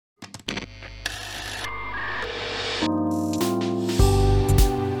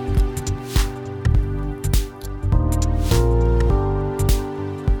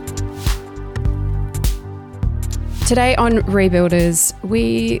Today on Rebuilders,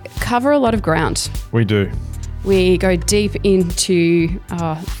 we cover a lot of ground. We do. We go deep into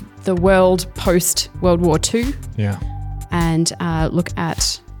the world post-World War II. Yeah. And look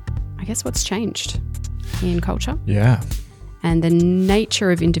at, I guess, what's changed in culture. Yeah. And the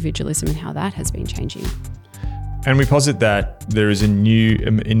nature of individualism and how that has been changing. And we posit that there is a new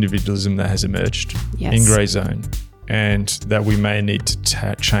individualism that has emerged in grey zone, and that we may need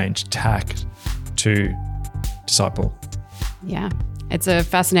to change tack to disciple. Yeah, it's a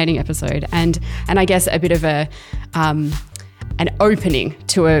fascinating episode, and I guess a bit of an opening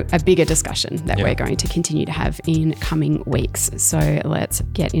to a bigger discussion that we're going to continue to have in coming weeks. So let's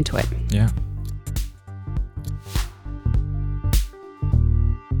get into it. Yeah.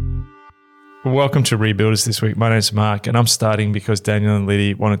 Welcome to Rebuilders this week. My name's Mark, and I'm starting because Daniel and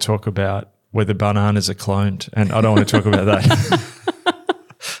Liddy want to talk about whether bananas are cloned, and I don't want to talk about that.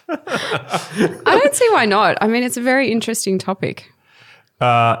 I don't see why not. I mean, it's a very interesting topic.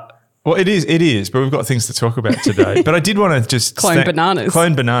 Well, it is, but we've got things to talk about today. But I did want to just clone bananas.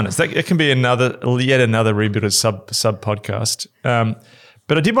 Clone bananas. It can be yet another Rebuilders sub podcast.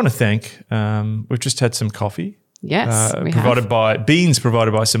 But I did want to thank. We've just had some coffee. Yes, we provided have. by beans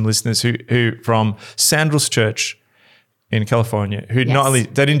provided by some listeners who from Sandals Church in California, who not only,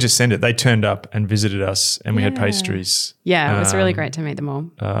 they didn't just send it, they turned up and visited us, and we had pastries. Yeah, it was really great to meet them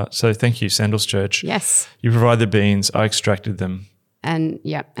all. So thank you, Sandals Church. Yes. You provide the beans, I extracted them. And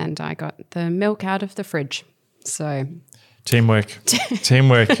I got the milk out of the fridge. So teamwork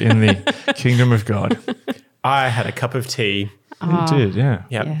in the kingdom of God. I had a cup of tea. You did, yeah.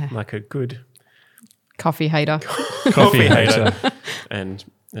 Yep, like a good coffee hater. Coffee hater. And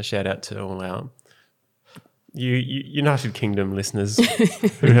a shout out to all our United Kingdom listeners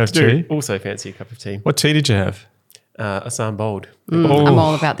who have tea. Also fancy a cup of tea. What tea did you have? Assam bold. I'm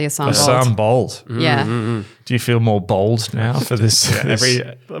all about the Assam bold. Assam bold. Yeah. Do you feel more bold now for this?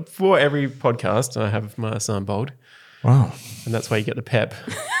 For every podcast, I have my Assam bold. Wow. And that's where you get the pep.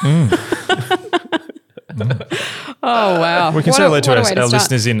 Oh, wow. We can say hello to our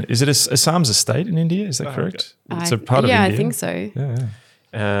listeners in, is it Assam's a state in India? Is that correct? It's a part of India. Yeah, I think so.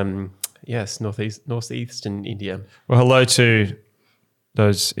 Yeah. Yes, northeastern India. Well, hello to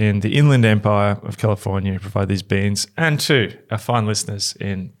those in the Inland Empire of California who provide these beans, and to our fine listeners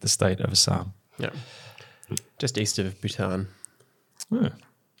in the state of Assam. Yeah. Just east of Bhutan. Yeah.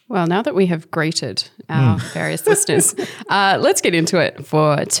 Well, now that we have greeted our various listeners, let's get into it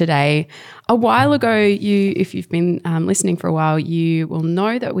for today. A while ago, if you've been listening for a while, you will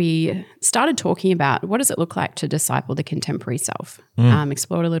know that we started talking about what does it look like to disciple the contemporary self.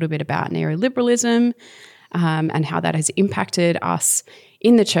 Explored a little bit about neoliberalism and how that has impacted us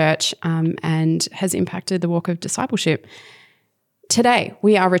in the church and has impacted the walk of discipleship. Today,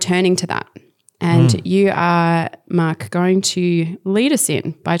 we are returning to that. And you are, Mark, going to lead us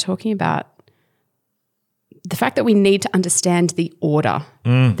in by talking about the fact that we need to understand the order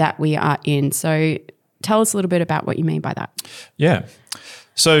that we are in. So tell us a little bit about what you mean by that. Yeah.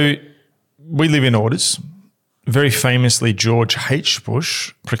 So we live in orders. Very famously, George H.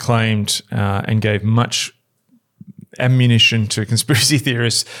 Bush proclaimed and gave much ammunition to conspiracy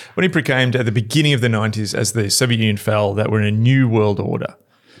theorists when he proclaimed at the beginning of the 90s, as the Soviet Union fell, that we're in a new world order.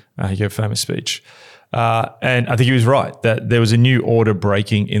 He gave a famous speech. And I think he was right that there was a new order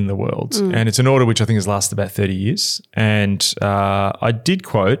breaking in the world. And it's an order which I think has lasted about 30 years. And I did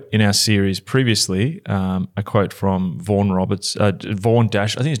quote in our series previously a quote from Vaughan Roberts, I think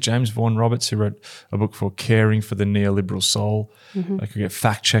it's James Vaughan Roberts, who wrote a book called Caring for the Neoliberal Soul. I could get a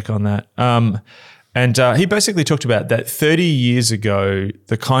fact check on that. And he basically talked about that 30 years ago,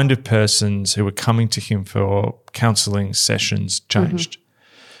 the kind of persons who were coming to him for counselling sessions changed.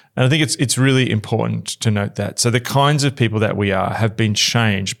 And I think it's really important to note that. So the kinds of people that we are have been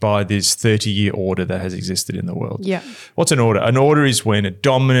changed by this 30-year order that has existed in the world. Yeah. What's an order? An order is when a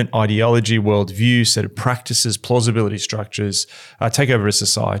dominant ideology, worldview, set of practices, plausibility structures take over a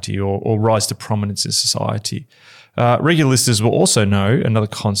society or rise to prominence in society. Regular listeners will also know another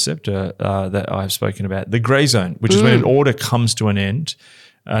concept that I've spoken about, the grey zone, which is when an order comes to an end,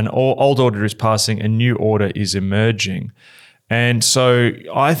 an old order is passing, a new order is emerging. And so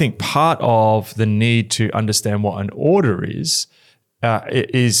I think part of the need to understand what an order is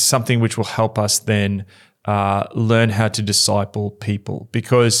something which will help us then learn how to disciple people,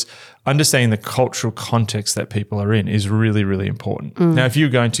 because understanding the cultural context that people are in is really, really important. Now, if you're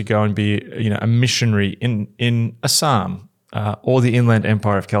going to go and be a missionary in Assam or the Inland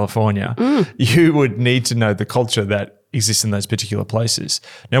Empire of California, you would need to know the culture that exists in those particular places.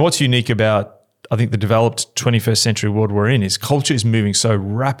 Now, what's unique about I think the developed 21st century world we're in is culture is moving so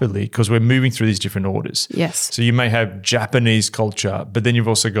rapidly because we're moving through these different orders. Yes. So you may have Japanese culture, but then you've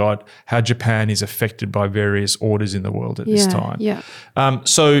also got how Japan is affected by various orders in the world at this time. Yeah.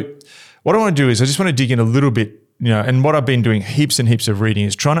 So what I want to do is I just want to dig in a little bit, and what I've been doing heaps and heaps of reading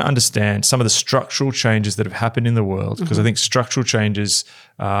is trying to understand some of the structural changes that have happened in the world, because I think structural changes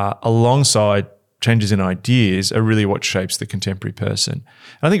alongside changes in ideas are really what shapes the contemporary person. And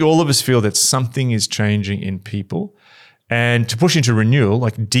I think all of us feel that something is changing in people. And to push into renewal,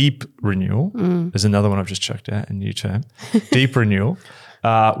 like deep renewal, there's another one I've just chucked out, a new term, deep renewal,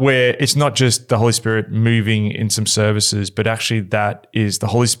 where it's not just the Holy Spirit moving in some services, but actually that is the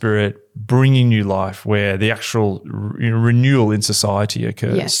Holy Spirit bringing new life, where the actual renewal in society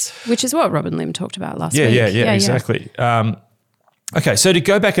occurs. Yes, which is what Robin Lim talked about last week. Yeah, exactly. Okay, so to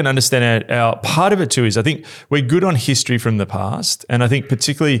go back and understand our part of it too is I think we're good on history from the past, and I think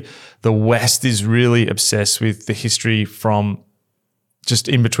particularly the West is really obsessed with the history from just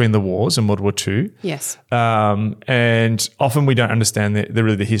in between the wars and World War II. Yes. And often we don't understand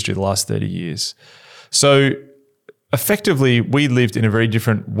the history of the last 30 years. So effectively, we lived in a very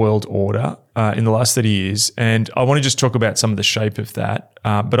different world order in the last 30 years, and I want to just talk about some of the shape of that,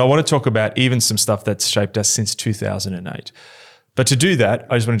 but I want to talk about even some stuff that's shaped us since 2008. But to do that,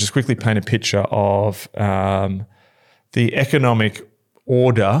 I just want to just quickly paint a picture of the economic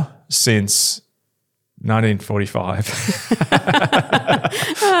order since 1945.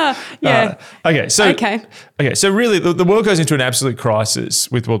 Okay. So really, the world goes into an absolute crisis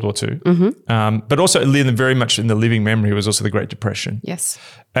with World War II, but also very much in the living memory was also the Great Depression. Yes.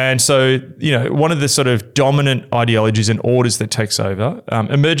 And so, one of the sort of dominant ideologies and orders that takes over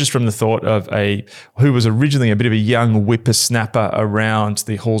emerges from the thought of who was originally a bit of a young whippersnapper around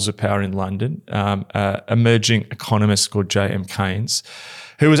the halls of power in London, emerging economist called J.M. Keynes,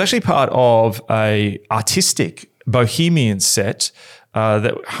 who was actually part of a artistic bohemian set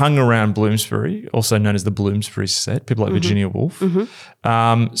that hung around Bloomsbury, also known as the Bloomsbury set, people like Virginia Woolf.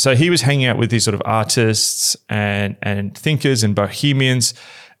 So he was hanging out with these sort of artists and thinkers and bohemians,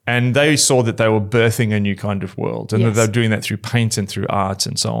 and they saw that they were birthing a new kind of world, and that they were doing that through paint and through art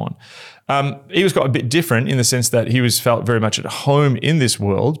and so on. He was quite a bit different in the sense that he felt very much at home in this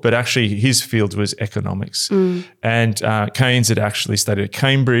world, but actually his field was economics. And Keynes had actually studied at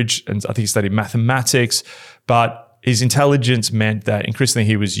Cambridge, and I think he studied mathematics, but his intelligence meant that increasingly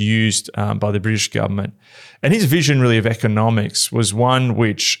he was used by the British government. And his vision really of economics was one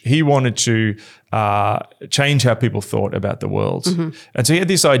which he wanted to change how people thought about the world. And so he had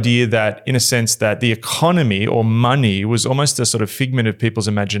this idea that, in a sense, that the economy or money was almost a sort of figment of people's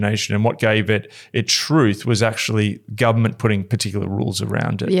imagination, and what gave it truth was actually government putting particular rules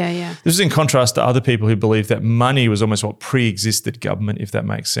around it. This is in contrast to other people who believe that money was almost what pre-existed government, if that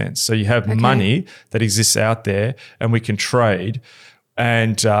makes sense. So you have money that exists out there and we can trade.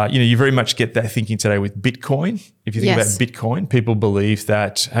 And, you very much get that thinking today with Bitcoin. If you think about Bitcoin, people believe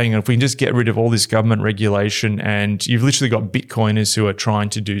that, hang on, if we can just get rid of all this government regulation, and you've literally got Bitcoiners who are trying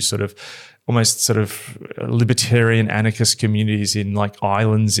to do almost libertarian anarchist communities in like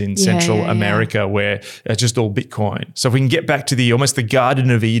islands in Central America where it's just all Bitcoin. So if we can get back to almost the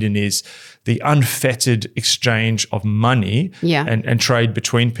Garden of Eden is the unfettered exchange of money and trade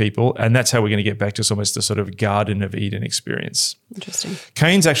between people. And that's how we're going to get back to almost the sort of Garden of Eden experience. Interesting.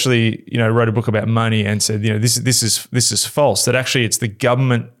 Keynes actually, wrote a book about money and said, this is false, that actually it's the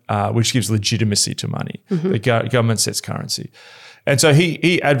government which gives legitimacy to money. The government sets currency. And so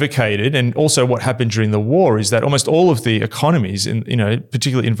he advocated, and also what happened during the war is that almost all of the economies,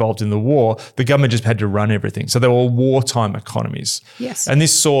 particularly involved in the war, the government just had to run everything. So they were all wartime economies. Yes. And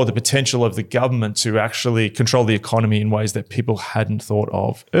this saw the potential of the government to actually control the economy in ways that people hadn't thought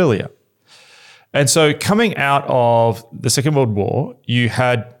of earlier. And so coming out of the Second World War, you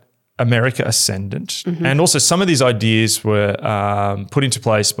had America ascendant. And also some of these ideas were put into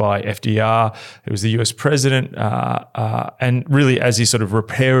place by FDR, who was the US president, and really as these sort of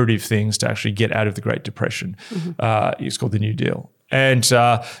reparative things to actually get out of the Great Depression. It's called the New Deal. And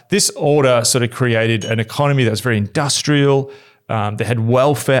this order sort of created an economy that was very industrial. They had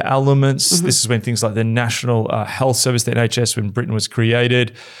welfare elements. This is when things like the National Health Service, the NHS, when Britain was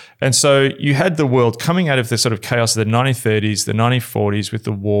created. And so you had the world coming out of the sort of chaos of the 1930s, the 1940s with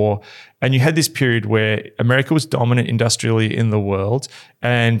the war, and you had this period where America was dominant industrially in the world,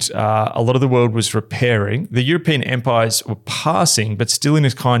 and a lot of the world was repairing. The European empires were passing, but still in a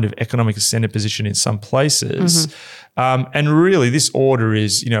kind of economic ascendant position in some places. And really, this order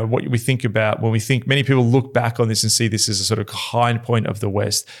is, what we think about when we think, many people look back on this and see this as a sort of high point of the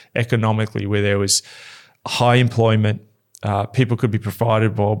West economically, where there was high employment, People could be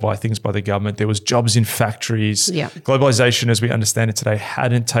provided by things by the government. There was jobs in factories. Yeah. Globalization, as we understand it today,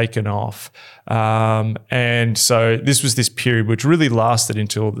 hadn't taken off. And so this was this period which really lasted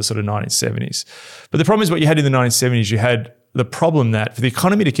until the sort of 1970s. But the problem is what you had in the 1970s, you had the problem that for the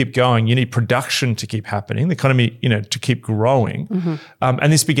economy to keep going, you need production to keep happening, the economy, to keep growing.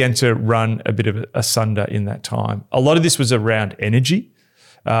 And this began to run a bit of asunder in that time. A lot of this was around energy.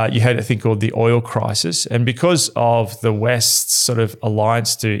 You had a thing called the oil crisis. And because of the West's sort of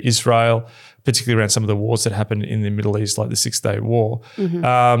alliance to Israel, particularly around some of the wars that happened in the Middle East, like the 6-Day War,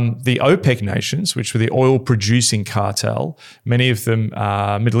 the OPEC nations, which were the oil-producing cartel, many of them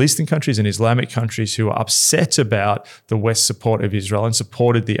Middle Eastern countries and Islamic countries who were upset about the West's support of Israel and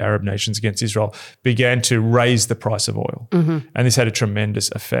supported the Arab nations against Israel, began to raise the price of oil. And this had a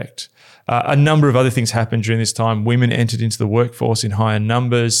tremendous effect. A number of other things happened during this time. Women entered into the workforce in higher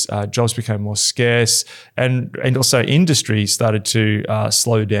numbers. Jobs became more scarce, and also industry started to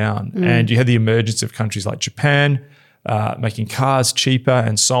slow down. And you had the emergence of countries like Japan, making cars cheaper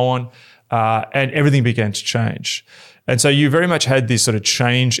and so on, and everything began to change. And so you very much had this sort of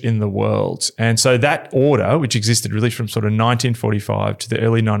change in the world. And so that order, which existed really from sort of 1945 to the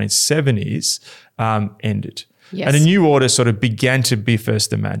early 1970s, ended. Yes. And a new order sort of began to be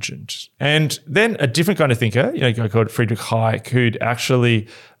first imagined. And then a different kind of thinker, a guy called Friedrich Hayek, who'd actually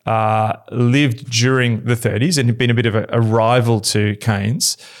lived during the 30s and had been a bit of a rival to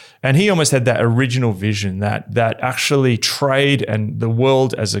Keynes. And he almost had that original vision that actually trade and the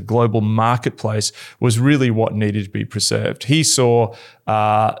world as a global marketplace was really what needed to be preserved. He saw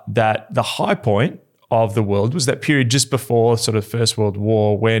that the high point of the world was that period just before sort of First World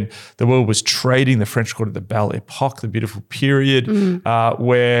War, when the world was trading. The French called it the Belle Epoque, the beautiful period,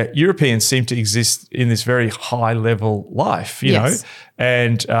 where Europeans seemed to exist in this very high level life, you know.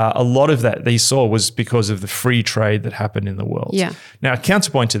 And a lot of that they saw was because of the free trade that happened in the world. Yeah. Now, a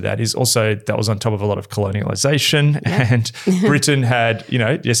counterpoint to that is also that was on top of a lot of colonialization, and Britain had,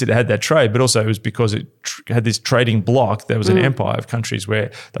 yes, it had that trade, but also it was because it had this trading bloc. There was an empire of countries where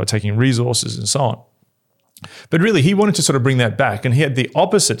they were taking resources and so on. But really, he wanted to sort of bring that back. And he had the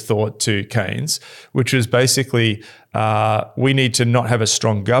opposite thought to Keynes, which was basically we need to not have a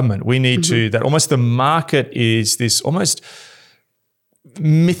strong government. We need to, that almost the market is this almost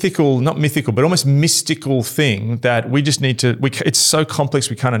not mythical, but almost mystical thing that we just need to, it's so complex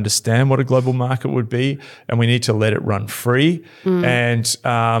we can't understand what a global market would be, and we need to let it run free. And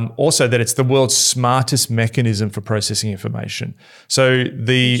also that it's the world's smartest mechanism for processing information. So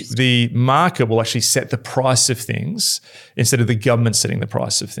the market will actually set the price of things instead of the government setting the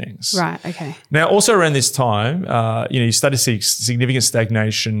price of things. Right, okay. Now, also around this time, you started to see significant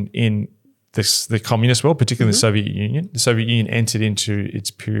stagnation in the communist world, particularly the Soviet Union. The Soviet Union entered into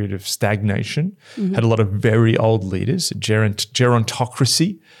its period of stagnation, had a lot of very old leaders,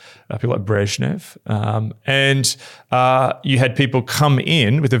 gerontocracy, people like Brezhnev. And you had people come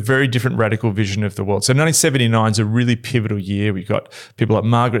in with a very different radical vision of the world. So 1979 is a really pivotal year. We've got people like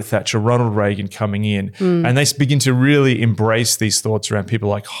Margaret Thatcher, Ronald Reagan coming in, and they begin to really embrace these thoughts around people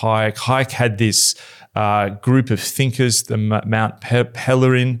like Hayek. Hayek had this group of thinkers, the Mount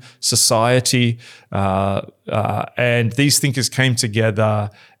Pelerin Society, and these thinkers came together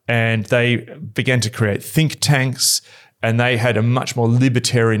and they began to create think tanks, and they had a much more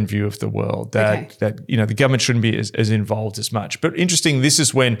libertarian view of the world that the government shouldn't be as involved as much. But interesting, this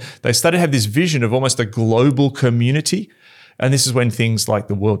is when they started to have this vision of almost a global community. And this is when things like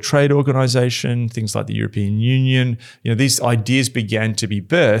the World Trade Organization, things like the European Union, these ideas began to be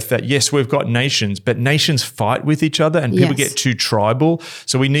birthed that, yes, we've got nations, but nations fight with each other and people get too tribal.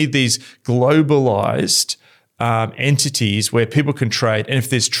 So we need these globalized entities where people can trade. And if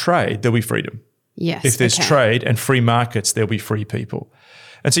there's trade, there'll be freedom. Yes. If there's trade and free markets, there'll be free people.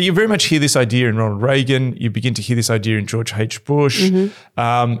 And so you very much hear this idea in Ronald Reagan. You begin to hear this idea in George H. Bush.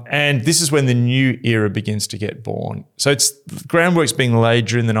 And this is when the new era begins to get born. So it's groundwork's being laid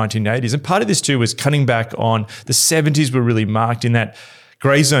during the 1980s. And part of this too was cutting back on the 70s were really marked in that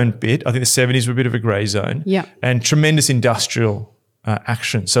grey zone bit. I think the 70s were a bit of a grey zone. Yeah. And tremendous industrial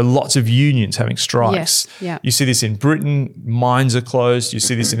action. So lots of unions having strikes. Yes. Yeah. You see this in Britain, mines are closed. You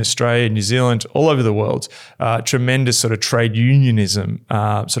see this in Australia, New Zealand, all over the world. Tremendous sort of trade unionism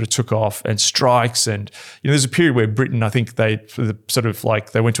sort of took off, and strikes. And, there's a period where Britain, I think they went to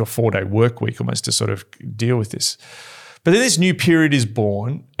a 4-day work week almost to sort of deal with this. But then this new period is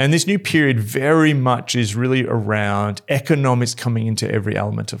born, and this new period very much is really around economics coming into every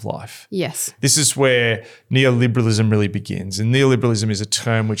element of life. Yes. This is where neoliberalism really begins. And neoliberalism is a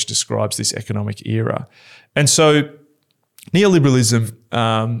term which describes this economic era. And so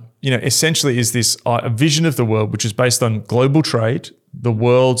neoliberalism, essentially is this a vision of the world which is based on global trade, the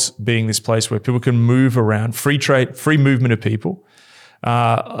world being this place where people can move around, free trade, free movement of people,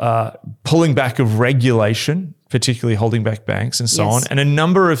 pulling back of regulation, particularly holding back banks and so on. And a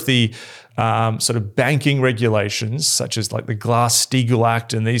number of the sort of banking regulations, such as like the Glass-Steagall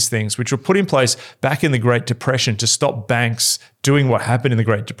Act and these things, which were put in place back in the Great Depression to stop banks doing what happened in the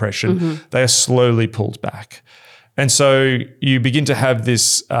Great Depression, they are slowly pulled back. And so you begin to have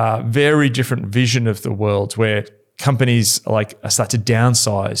this very different vision of the world where companies start to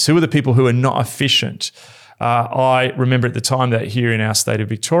downsize. Who are the people who are not efficient? I remember at the time that here in our state of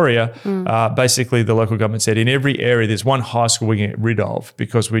Victoria, basically the local government said in every area there's one high school we can get rid of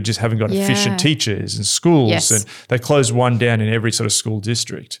because we just haven't got efficient teachers and schools, and they closed one down in every sort of school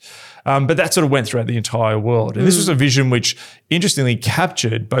district. But that sort of went throughout the entire world. And this was a vision which interestingly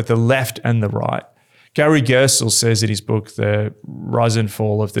captured both the left and the right. Gary Gersel says in his book, The Rise and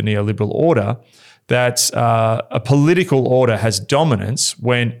Fall of the Neoliberal Order, that a political order has dominance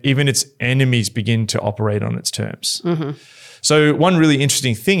when even its enemies begin to operate on its terms. So one really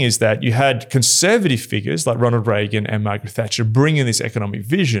interesting thing is that you had conservative figures like Ronald Reagan and Margaret Thatcher bring in this economic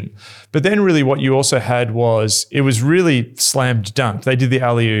vision. But then really what you also had was it was really slammed dunk. They did the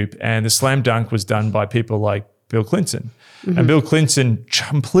alley-oop, and the slam dunk was done by people like Bill Clinton. And Bill Clinton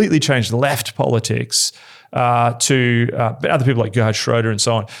completely changed left politics but other people like Gerhard Schroeder and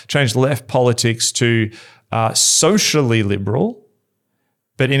so on, changed left politics to socially liberal,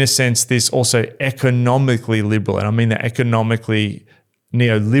 but in a sense, this also economically liberal. And I mean that economically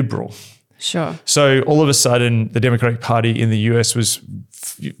neoliberal. Sure. So all of a sudden, the Democratic Party in the US was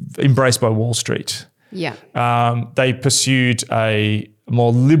embraced by Wall Street. Yeah. They pursued a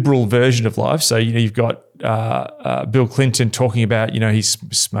more liberal version of life. So, you've got Bill Clinton talking about, he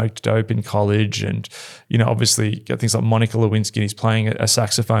smoked dope in college, and, obviously got things like Monica Lewinsky, he's playing a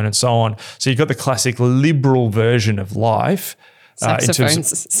saxophone and so on. So you've got the classic liberal version of life.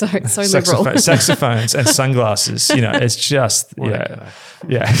 Saxophones, so liberal. Saxophones and sunglasses, it's just,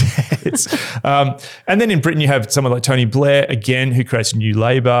 It's, and then in Britain, you have someone like Tony Blair, again, who creates New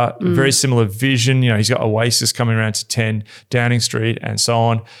Labour, very similar vision. He's got Oasis coming around to 10 Downing Street and so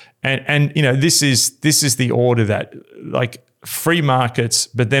on. And this is the order that like free markets,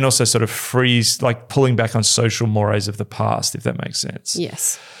 but then also sort of frees, like pulling back on social mores of the past, if that makes sense.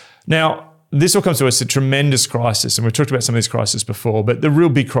 Yes. Now, this all comes to us a tremendous crisis, and we've talked about some of these crises before, but the real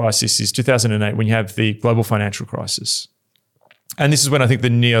big crisis is 2008 when you have the global financial crisis. And this is when I think the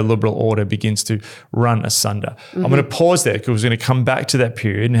neoliberal order begins to run asunder. I'm going to pause there because we're going to come back to that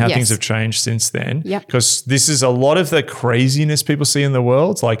period and how things have changed since then. Because this is a lot of the craziness people see in the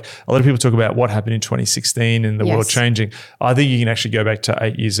world. Like a lot of people talk about what happened in 2016 and the world changing. I think you can actually go back to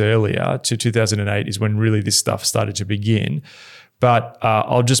 8 years earlier to 2008 is when really this stuff started to begin. But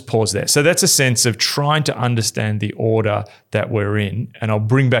I'll just pause there. So that's a sense of trying to understand the order that we're in. And I'll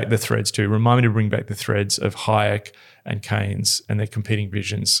bring back the threads too. Remind me to bring back the threads of Hayek and Keynes and their competing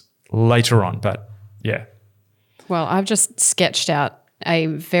visions later on. But yeah. Well, I've just sketched out a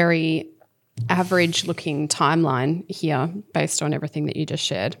very average looking timeline here based on everything that you just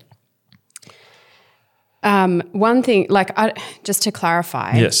shared. One thing, just to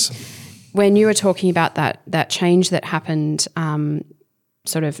clarify. Yes. When you were talking about that change that happened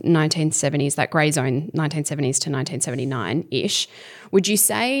sort of 1970s, that grey zone, 1970s to 1979-ish, would you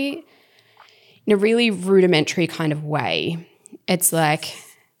say in a really rudimentary kind of way, it's like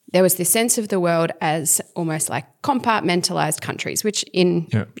there was this sense of the world as almost like compartmentalized countries, which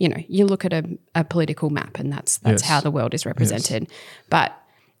you look at a political map and that's how the world is represented. Yes.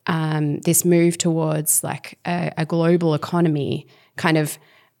 But this move towards like a global economy kind of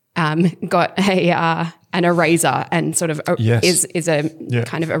got an eraser and sort of is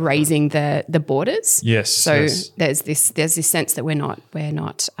kind of erasing the borders. Yes. So there's this sense that we're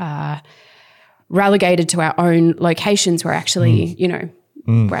not relegated to our own locations. We're actually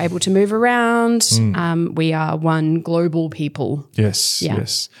we're able to move around. We are one global people. Yes. Yeah.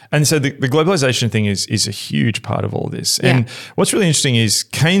 Yes. And so the globalization thing is a huge part of all this. And what's really interesting is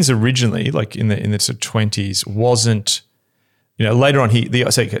Keynes originally, like in the sort of 20s, wasn't. Later on,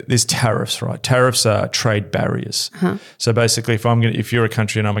 there's tariffs, right? Tariffs are trade barriers. So basically, if you're a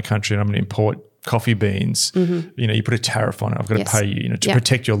country and I'm a country and I'm going to import coffee beans, you put a tariff on it. I've got to pay you, to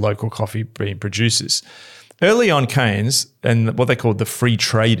protect your local coffee bean producers. Early on, Keynes and what they called the free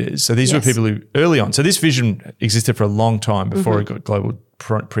traders. So these were people who early on. So this vision existed for a long time before it got global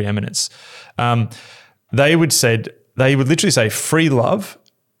preeminence. They would literally say free love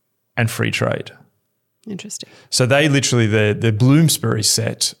and free trade. Interesting. So they literally, the Bloomsbury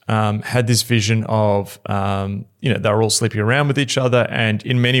set had this vision of, they're all sleeping around with each other, and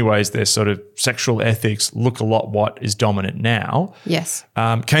in many ways their sort of sexual ethics look a lot what is dominant now. Yes.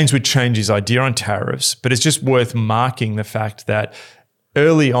 Keynes would change his idea on tariffs, but it's just worth marking the fact that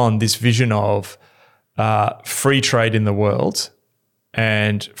early on this vision of free trade in the world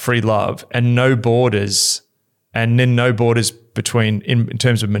and free love and no borders, and then no borders between in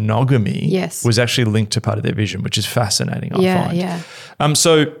terms of monogamy, yes, was actually linked to part of their vision, which is fascinating, I find. Yeah.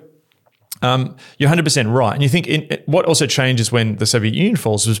 So you're 100% right. And you think what also changes when the Soviet Union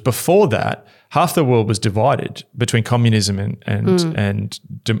falls was before that, half the world was divided between communism and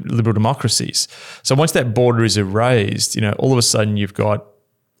liberal democracies. So once that border is erased, all of a sudden you've got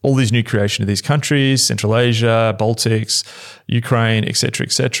all these new creation of these countries, Central Asia, Baltics, Ukraine, et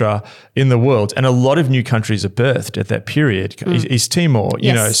cetera, in the world. And a lot of new countries are birthed at that period. East Timor,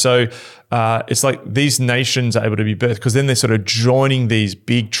 so it's like these nations are able to be birthed because then they're sort of joining these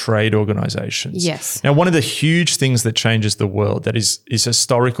big trade organizations. Yes. Now, one of the huge things that changes the world that is a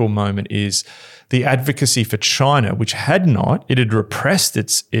historical moment is the advocacy for China, which had repressed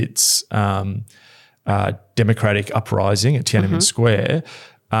its democratic uprising at Tiananmen Square.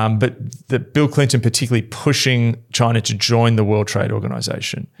 But Bill Clinton particularly pushing China to join the World Trade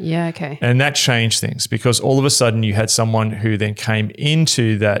Organization. Yeah, okay. And that changed things because all of a sudden you had someone who then came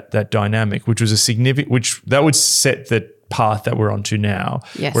into that dynamic, which was which that would set the path that we're onto now,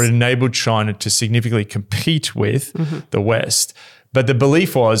 where it enabled China to significantly compete with the West. But the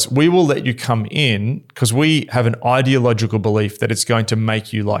belief was, we will let you come in because we have an ideological belief that it's going to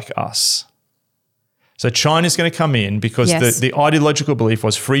make you like us. So China's going to come in because the ideological belief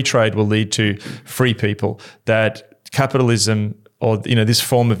was free trade will lead to free people, that capitalism or this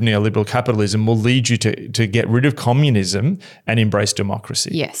form of neoliberal capitalism will lead you to get rid of communism and embrace democracy.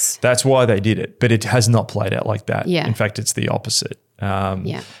 Yes. That's why they did it, but it has not played out like that. Yeah. In fact, it's the opposite.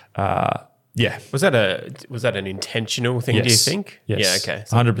 Yeah. Was that an intentional thing? Yes. Do you think? Yes. Yeah. Okay.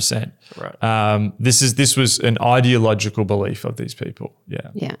 100%. Right. This was an ideological belief of these people. Yeah.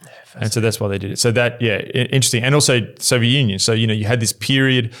 Yeah. And so that's why they did it. So that interesting. And also Soviet Union. So you had this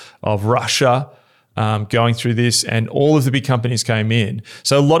period of Russia going through this, and all of the big companies came in.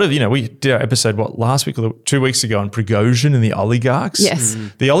 So a lot of we did our episode last week or 2 weeks ago on Prigozhin and the oligarchs. Yes.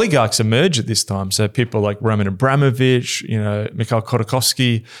 The oligarchs emerged at this time. So people like Roman Abramovich, Mikhail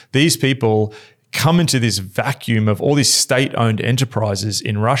Khodorkovsky, these people come into this vacuum of all these state-owned enterprises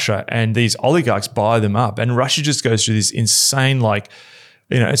in Russia, and these oligarchs buy them up. And Russia just goes through this insane,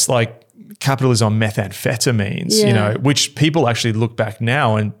 it's like capitalism on methamphetamines, which people actually look back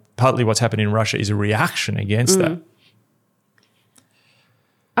now, and partly what's happening in Russia is a reaction against that.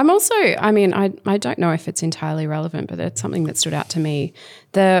 I'm also, I don't know if it's entirely relevant, but it's something that stood out to me.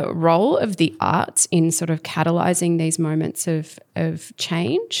 The role of the arts in sort of catalyzing these moments of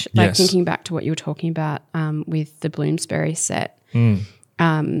change, like thinking back to what you were talking about with the Bloomsbury set. And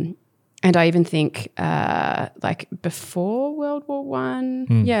I even think before World War One,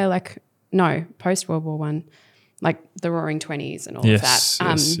 post World War One, like the Roaring Twenties and all of that.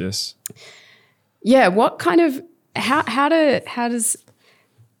 Yes. Yeah, what kind of how does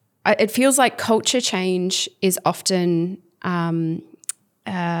it feels like culture change is often comes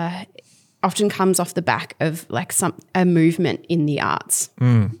off the back of like a movement in the arts.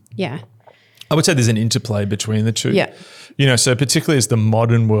 Yeah. I would say there's an interplay between the two. Yeah. So particularly as the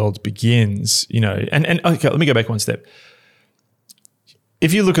modern world begins, and okay, let me go back one step.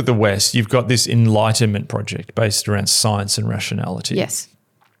 If you look at the West, you've got this Enlightenment project based around science and rationality. Yes.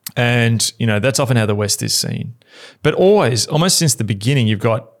 And, that's often how the West is seen. But always, almost since the beginning, you've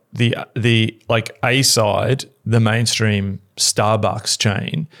got the like A side, the mainstream Starbucks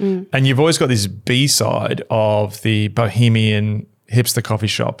chain, and you've always got this B side of the bohemian hipster coffee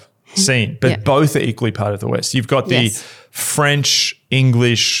shop scene, but both are equally part of the West. You've got the French,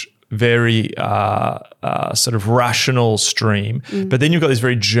 English, very sort of rational stream, but then you've got this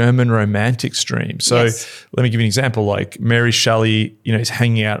very German romantic stream. So let me give you an example. Like Mary Shelley, is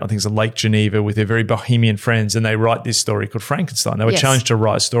hanging out, I think it's Lake Geneva with her very bohemian friends, and they write this story called Frankenstein. They were challenged to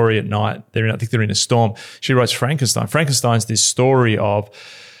write a story at night. I think they're in a storm. She writes Frankenstein. Frankenstein's this story of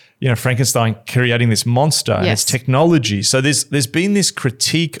Frankenstein creating this monster and its technology. So there's been this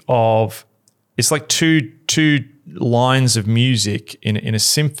critique of, it's like two lines of music in a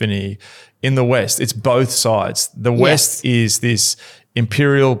symphony in the West. It's both sides. The West is this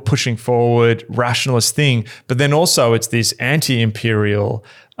imperial pushing forward rationalist thing, but then also it's this anti-imperial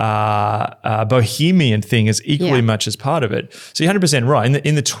bohemian thing as equally much as part of it. So you're 100% right.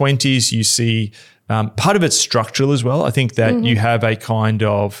 In the 20s, you see part of it's structural as well. I think that you have a kind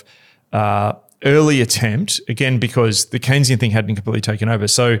of early attempt, again, because the Keynesian thing hadn't completely taken over.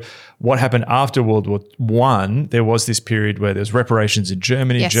 So what happened after World War I, there was this period where there was reparations in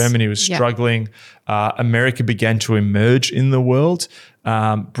Germany. Yes. Germany was struggling. America began to emerge in the world.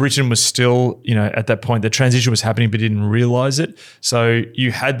 Britain was still, at that point, the transition was happening, but didn't realize it. So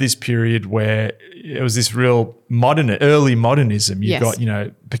you had this period where it was this real early modernism. You've got,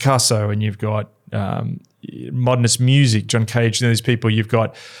 Picasso, and you've got modernist music, John Cage, these people. You've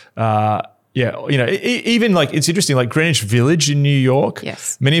got, even like, it's interesting, like Greenwich Village in New York.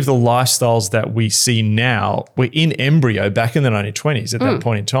 Yes. Many of the lifestyles that we see now were in embryo back in the 1920s at that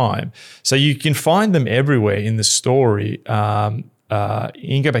point in time. So you can find them everywhere in the story. You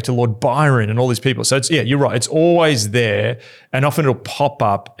can go back to Lord Byron and all these people. So you're right. It's always there, and often it'll pop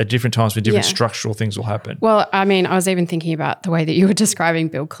up at different times when different structural things will happen. Well, I mean, I was even thinking about the way that you were describing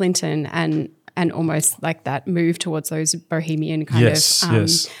Bill Clinton and almost like that move towards those bohemian kind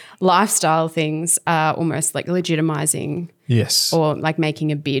of lifestyle things, almost like legitimizing or like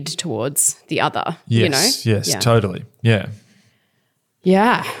making a bid towards the other, Yes, totally. Yeah.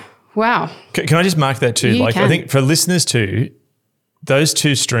 Yeah. Wow. Can I just mark that too? You I can. think for listeners too, those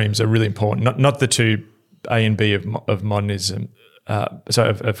two streams are really important, not the two A and B of modernism,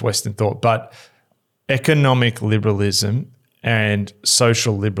 of Western thought, but economic liberalism and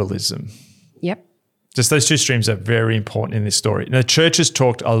social liberalism. Yep. Just those two streams are very important in this story. Now, the church has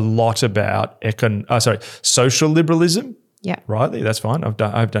talked a lot about social liberalism. Yeah. Rightly, that's fine.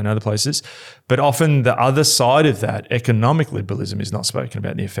 I've done other places. But often the other side of that, economic liberalism, is not spoken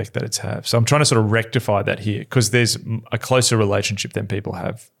about, the effect that it's had. So I'm trying to sort of rectify that here, because there's a closer relationship than people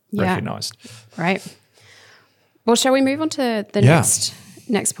have recognised. Right. Well, shall we move on to the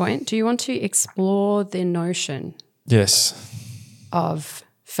next point? Do you want to explore the notion of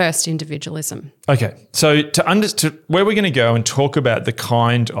first individualism? Okay. So to where we're going to go and talk about the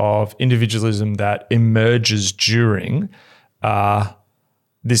kind of individualism that emerges during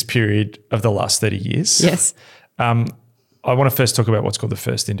this period of the last 30 years. Yes. I want to first talk about what's called the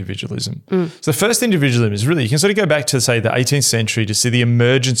first individualism. So the first individualism is really, you can sort of go back to, say, the 18th century to see the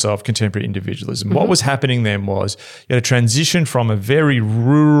emergence of contemporary individualism. What was happening then was you had a transition from a very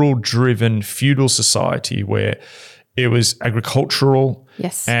rural-driven feudal society where it was agricultural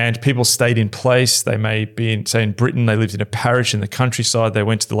and people stayed in place. They may be in Britain, they lived in a parish in the countryside. They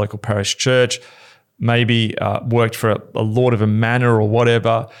went to the local parish church, maybe worked for a lord of a manor or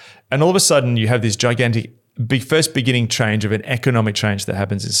whatever. And all of a sudden you have this gigantic first beginning change of an economic change that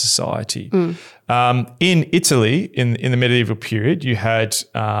happens in society. In Italy, in the medieval period, you had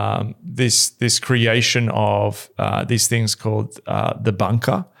this creation of these things called the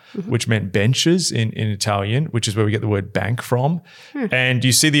banca, which meant benches in Italian, which is where we get the word bank from. And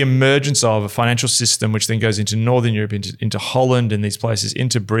you see the emergence of a financial system, which then goes into Northern Europe, into Holland and these places,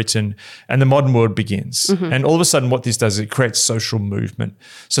 into Britain, and the modern world begins. And all of a sudden what this does is it creates social movement.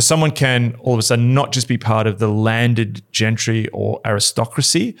 So someone can all of a sudden not just be part of the landed gentry or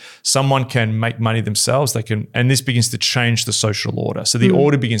aristocracy. Someone can make money themselves. And this begins to change the social order. So the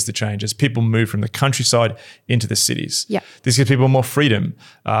order begins to change as people move from the countryside into the cities. This gives people more freedom.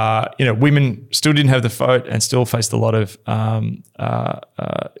 Women still didn't have the vote and still faced a lot of,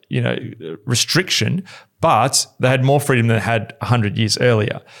 restriction, but they had more freedom than they had 100 years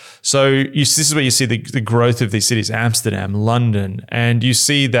earlier. So this is where you see the growth of these cities, Amsterdam, London, and you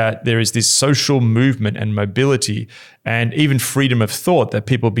see that there is this social movement and mobility and even freedom of thought that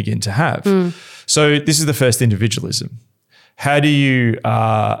people begin to have. So this is the first individualism. How do you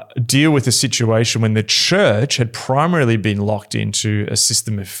deal with a situation when the church had primarily been locked into a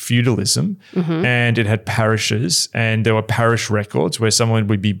system of feudalism and it had parishes and there were parish records where someone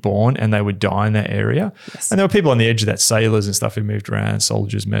would be born and they would die in that area? And there were people on the edge of that, sailors and stuff who moved around,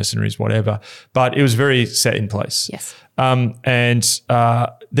 soldiers, mercenaries, whatever. But it was very set in place.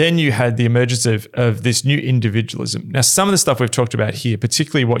 Then you had the emergence of this new individualism. Now, some of the stuff we've talked about here,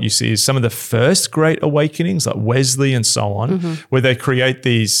 particularly what you see is some of the first great awakenings like Wesley and so on, where they create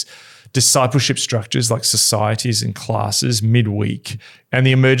these discipleship structures like societies and classes midweek, and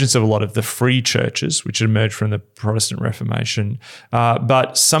the emergence of a lot of the free churches, which emerged from the Protestant Reformation.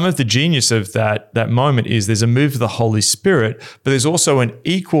 But some of the genius of that moment is there's a move of the Holy Spirit, but there's also an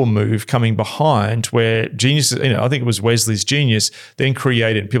equal move coming behind where genius, I think it was Wesley's genius, then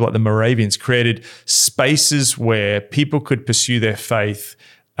created, people like the Moravians created spaces where people could pursue their faith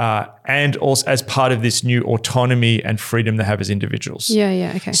and also as part of this new autonomy and freedom they have as individuals.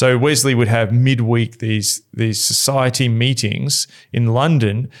 Yeah, okay. So Wesley would have midweek these society meetings in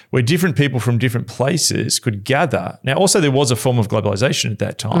London where different people from different places could gather. Now, also there was a form of globalization at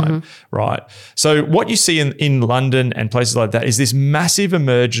that time, right? So what you see in London and places like that is this massive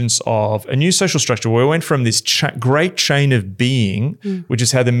emergence of a new social structure where we went from this great chain of being, which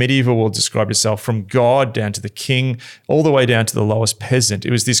is how the medieval world described itself, from God down to the king, all the way down to the lowest peasant.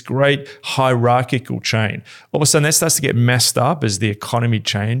 It was this great hierarchical chain. All of a sudden that starts to get messed up as the economy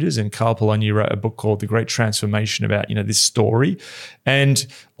changes. And Carl Polanyi wrote a book called The Great Transformation about, this story. And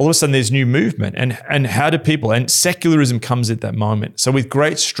all of a sudden there's new movement. And how do people, and secularism comes at that moment. So with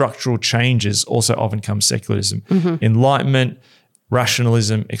great structural changes also often comes secularism, enlightenment,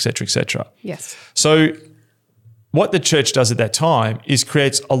 rationalism, et cetera, et cetera. Yes. So what the church does at that time is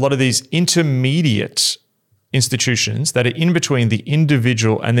creates a lot of these intermediate institutions that are in between the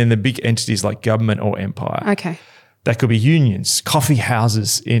individual and then the big entities like government or empire. Okay. That could be unions. Coffee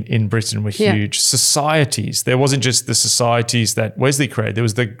houses in Britain were huge. Yeah. Societies. There wasn't just the societies that Wesley created. There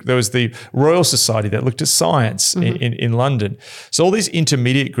was the Royal Society that looked at science in London. So all these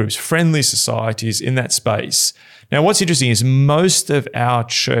intermediate groups, friendly societies in that space. Now, what's interesting is most of our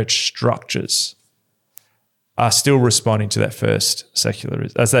church structures are still responding to that first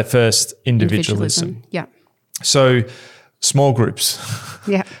secularism, as that first individualism. Yeah. So small groups.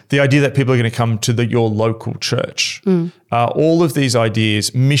 Yeah. The idea that people are going to come to your local church. All of these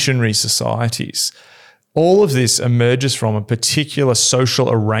ideas, missionary societies, all of this emerges from a particular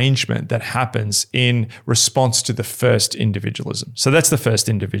social arrangement that happens in response to the first individualism. So that's the first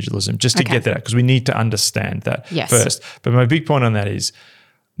individualism, just to get that out, because we need to understand that first. But my big point on that is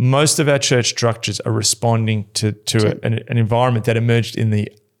most of our church structures are responding to an environment that emerged in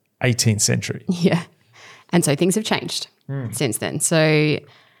the 18th century. Yeah. And so things have changed since then. So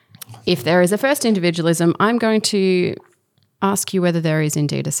if there is a first individualism, I'm going to ask you whether there is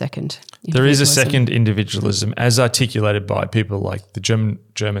indeed a second individualism. There is a second individualism as articulated by people like the German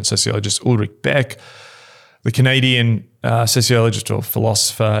sociologist Ulrich Beck. The Canadian sociologist or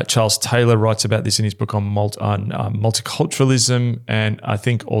philosopher Charles Taylor writes about this in his book on multiculturalism. And I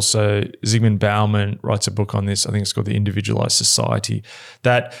think also Zygmunt Bauman writes a book on this. I think it's called The Individualized Society,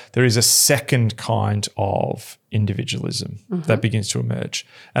 that there is a second kind of individualism that begins to emerge.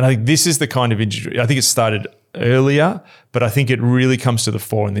 And I think this is the kind of I think it started earlier, but I think it really comes to the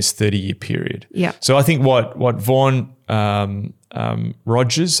fore in this 30-year period. Yeah. So I think what Vaughan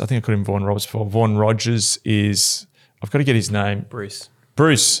Rogers, I think I called him Vaughan Roberts before. Vaughan Rogers is, I've got to get his name. Bruce.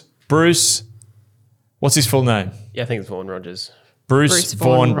 What's his full name? Yeah, I think it's Vaughan Rogers. Bruce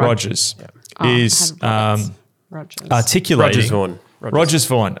Vaughan Rogers is articulating. Rogers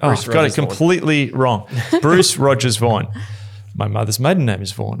Vaughan. Oh, I've got it completely wrong. Bruce Rogers Vaughan. My mother's maiden name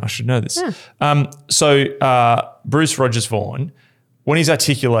is Vaughan. I should know this. Yeah. So Bruce Rogers Vaughan, when he's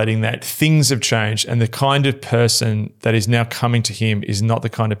articulating that things have changed and the kind of person that is now coming to him is not the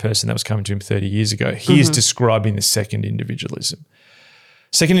kind of person that was coming to him 30 years ago, he is describing the second individualism.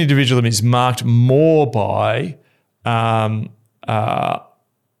 Second individualism is marked more by,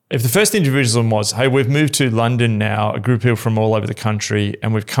 if the first individualism was, hey, we've moved to London now, a group of people from all over the country,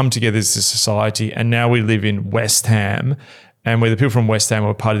 and we've come together as a society, and now we live in West Ham, and we're the people from West Ham who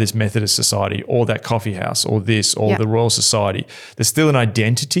are part of this Methodist society or that coffee house or this or the Royal Society. There's still an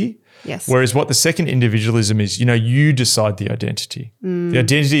identity. Yes. Whereas what the second individualism is, you decide the identity. The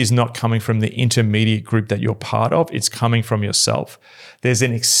identity is not coming from the intermediate group that you're part of. It's coming from yourself. There's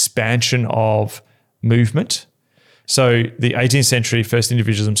an expansion of movement. So the 18th century first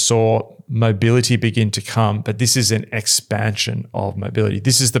individualism saw mobility begin to come, but this is an expansion of mobility.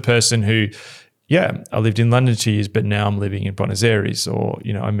 This is the person who, I lived in London 2 years, but now I'm living in Buenos Aires, or,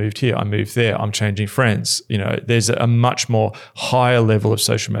 I moved here, I moved there, I'm changing friends. There's a much more higher level of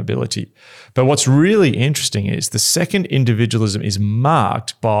social mobility. But what's really interesting is the second individualism is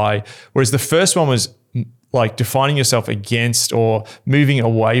marked by, whereas the first one was like defining yourself against or moving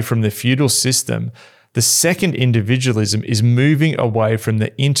away from the feudal system, the second individualism is moving away from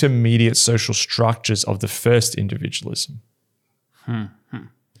the intermediate social structures of the first individualism.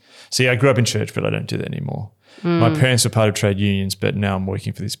 See, I grew up in church, but I don't do that anymore. My parents were part of trade unions, but now I'm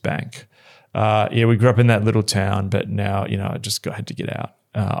working for this bank. We grew up in that little town, but now, I just had to get out.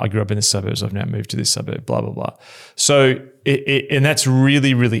 I grew up in the suburbs. I've now moved to this suburb, blah, blah, blah. So, and that's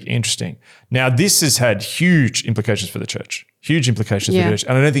really, really interesting. Now, this has had huge implications for the church, for the church.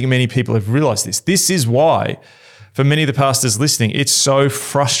 And I don't think many people have realized this. This is why, for many of the pastors listening, it's so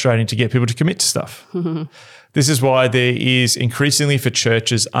frustrating to get people to commit to stuff. This is why there is increasingly for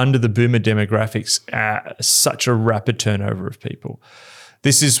churches under the boomer demographics such a rapid turnover of people.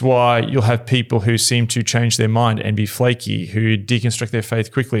 This is why you'll have people who seem to change their mind and be flaky, who deconstruct their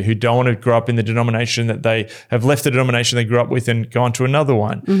faith quickly, who don't want to grow up in the denomination that they have left the denomination they grew up with and gone to another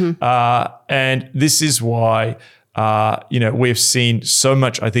one. And this is why we've seen so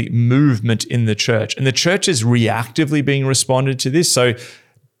much, I think, movement in the church. And the church is reactively being responded to this. So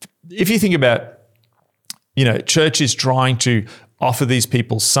if you think about, church is trying to offer these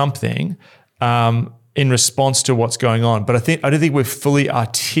people something in response to what's going on. But I don't think we've fully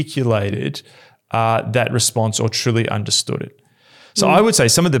articulated that response or truly understood it. So I would say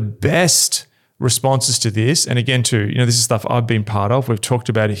some of the best responses to this, and again too, this is stuff I've been part of, we've talked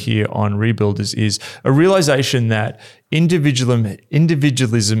about it here on Rebuilders, is a realization that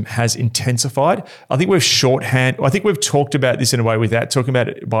individualism has intensified. I think we've talked about this in a way without talking about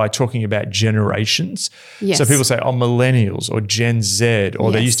it by talking about generations. Yes. So people say, millennials or Gen Z,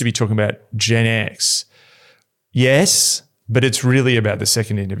 or they used to be talking about Gen X. Yes, but it's really about the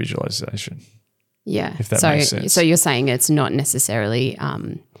second individualization. Yeah. If that makes sense. So you're saying it's not necessarily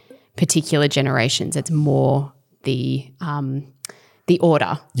particular generations, it's more the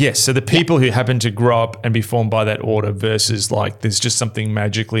order. Yes, so the people who happen to grow up and be formed by that order versus like there's just something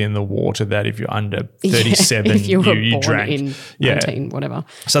magically in the water that if you're under 37, if you were you born drank. in 19, whatever.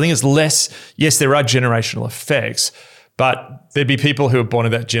 So I think it's less, yes, there are generational effects, but there'd be people who are born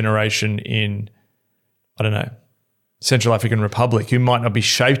of that generation in, I don't know, Central African Republic who might not be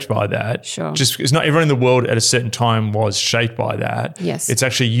shaped by that. Sure. Just because not everyone in the world at a certain time was shaped by that. Yes. It's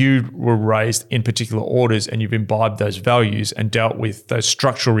actually you were raised in particular orders and you've imbibed those values and dealt with those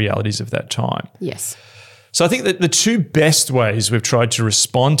structural realities of that time. Yes. So I think that the two best ways we've tried to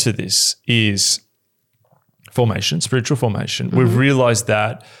respond to this is formation, spiritual formation. We've realized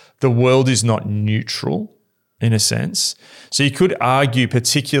that the world is not neutral in a sense. So you could argue,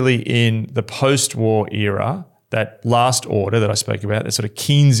 particularly in the post-war era, that last order that I spoke about, that sort of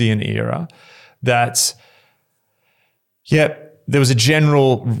Keynesian era, that, there was a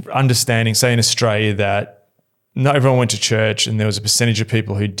general understanding, say in Australia, that not everyone went to church and there was a percentage of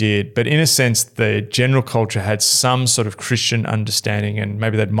people who did, but in a sense, the general culture had some sort of Christian understanding and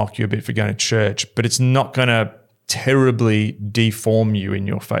maybe they'd mock you a bit for going to church, but it's not going to terribly deform you in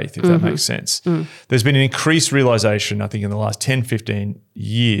your faith, if that makes sense. There's been an increased realization, I think, in the last 10, 15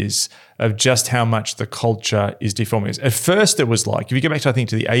 years of just how much the culture is deforming us. At first, it was like, if you go back to, I think,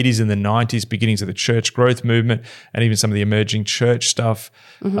 to the 80s and the 90s, beginnings of the church growth movement and even some of the emerging church stuff,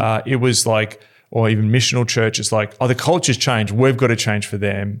 it was like, or even missional churches, like, the culture's changed. We've got to change for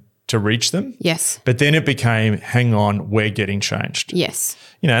them to reach them. Yes. But then it became, hang on, we're getting changed. Yes.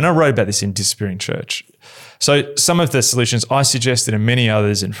 And I wrote about this in Disappearing Church. So some of the solutions I suggested and many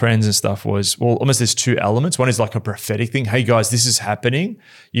others and friends and stuff was, almost there's two elements. One is like a prophetic thing. Hey guys, this is happening.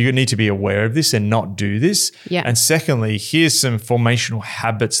 You need to be aware of this and not do this. Yeah. And secondly, here's some formational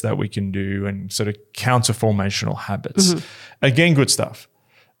habits that we can do and sort of counter formational habits. Again, good stuff.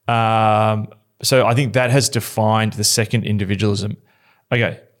 So I think that has defined the second individualism.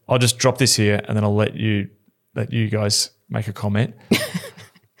 Okay, I'll just drop this here and then I'll let you guys make a comment.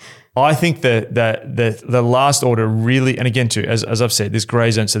 I think that the last order really, and again too, as I've said, there's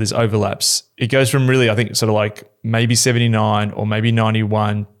grey zone, so there's overlaps. It goes from really, I think, sort of like maybe 79 or maybe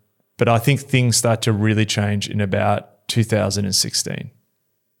 91, but I think things start to really change in about 2016.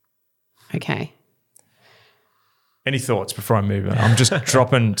 Okay. Any thoughts before I move on? I'm just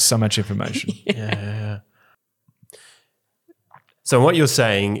dropping so much information. Yeah. So what you're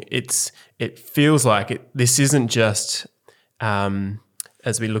saying, it feels like this isn't just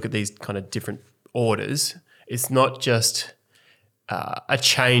as we look at these kind of different orders, it's not just a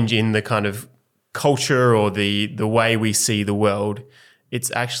change in the kind of culture or the way we see the world.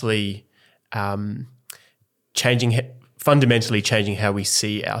 It's actually fundamentally changing how we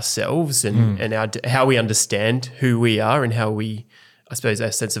see ourselves and how we understand who we are and how we, I suppose,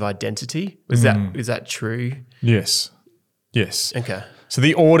 our sense of identity. Is that true? Yes. Okay. So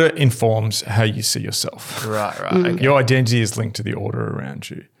the order informs how you see yourself. Right. Okay. Your identity is linked to the order around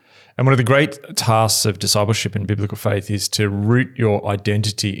you. And one of the great tasks of discipleship and biblical faith is to root your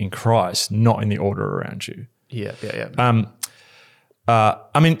identity in Christ, not in the order around you. Yeah. So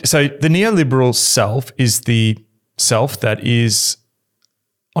the neoliberal self is the self that is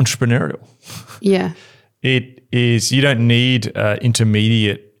entrepreneurial. Yeah. It is, you don't need an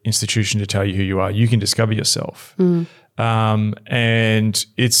intermediate institution to tell you who you are. You can discover yourself. And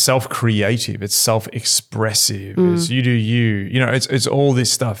it's self-creative, it's self-expressive, it's you do you. It's all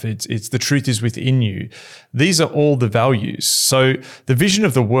this stuff. It's the truth is within you. These are all the values. So the vision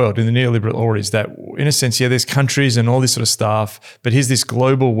of the world in the neoliberal order is that, in a sense, there's countries and all this sort of stuff, but here's this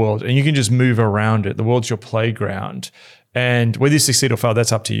global world and you can just move around it. The world's your playground. And whether you succeed or fail,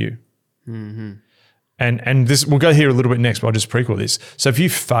 that's up to you. And this, we'll go here a little bit next, but I'll just prequel this. So if you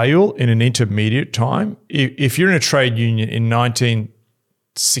fail in an intermediate time, if you're in a trade union in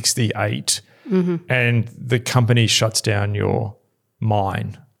 1968 and the company shuts down your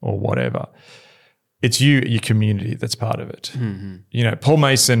mine or whatever, it's your community that's part of it. You know, Paul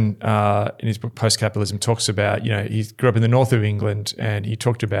Mason in his book Post-Capitalism talks about, you know, he grew up in the north of England and he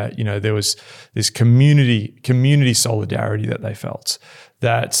talked about, you know, there was this community solidarity that they felt.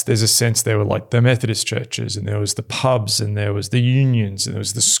 That there's a sense there were like the Methodist churches and there was the pubs and there was the unions and there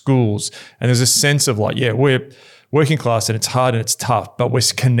was the schools. And there's a sense of like, yeah, we're working class and it's hard and it's tough, but we're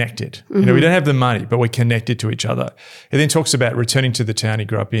connected. You know, we don't have the money, but we're connected to each other. He then talks about returning to the town he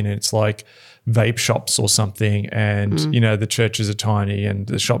grew up in and it's like vape shops or something and, you know, the churches are tiny and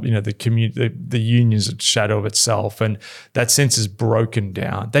the shop, you know, the union's a shadow of itself and that sense is broken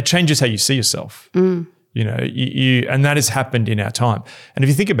down. That changes how you see yourself. You know, and that has happened in our time. And if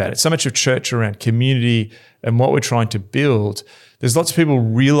you think about it, so much of church around community and what we're trying to build, there's lots of people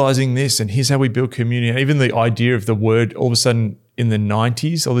realizing this and here's how we build community. And even the idea of the word, all of a sudden in the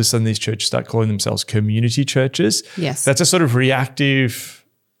 90s, all of a sudden these churches start calling themselves community churches. Yes. That's a sort of reactive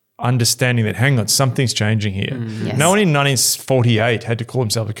understanding that, hang on, something's changing here. Yes. No one in 1948 had to call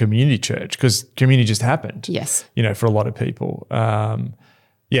himself a community church because community just happened. Yes. You know, for a lot of people.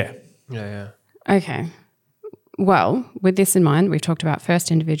 Yeah. Okay. Well, with this in mind, we've talked about first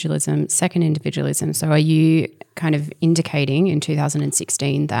individualism, second individualism. So are you kind of indicating in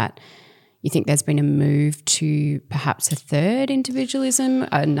 2016 that you think there's been a move to perhaps a third individualism,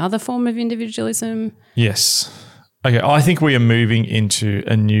 another form of individualism? Yes. Okay, I think we are moving into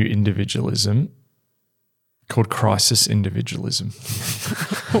a new individualism called crisis individualism.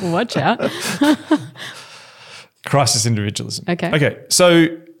 Watch out. Crisis individualism. Okay.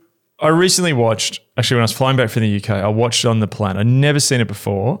 So I recently watched, actually when I was flying back from the UK, I watched on the plane. I'd never seen it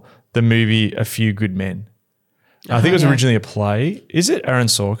before, the movie A Few Good Men. I think it was originally a play. Is it Aaron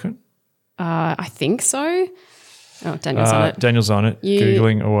Sorkin? I think so. Oh, Daniel's on it. Daniel's on it,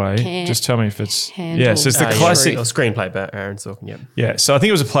 Googling away. Just tell me if it's... Yeah, so it's the classic... Or screenplay by Aaron Sorkin, yep. Yeah, so I think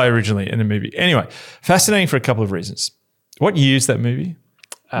it was a play originally and a movie. Anyway, fascinating for a couple of reasons. What year is that movie?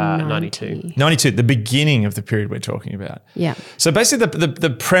 92. 92, the beginning of the period we're talking about. Yeah. So basically the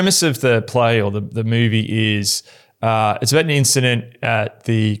premise of the play or the movie is it's about an incident at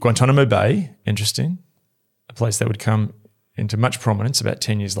the Guantanamo Bay, interesting, a place that would come into much prominence about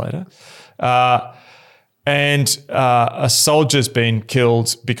 10 years later. And a soldier's been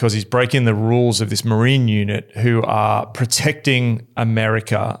killed because he's breaking the rules of this Marine unit who are protecting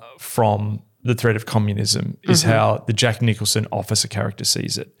America from the threat of communism is how the Jack Nicholson officer character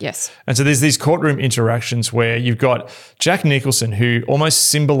sees it. Yes. And so there's these courtroom interactions where you've got Jack Nicholson who almost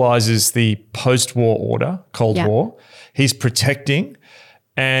symbolizes the post-war order, Cold War. He's protecting.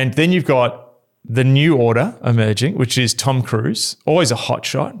 And then you've got the new order emerging, which is Tom Cruise, always a hot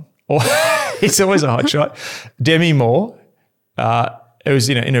shot. It's always a hot shot. Demi Moore, it was,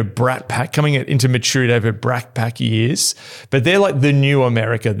 in a brat pack, coming into maturity over brat pack years. But they're like the new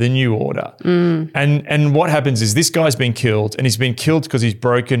America, the new order. And what happens is this guy's been killed, and he's been killed because he's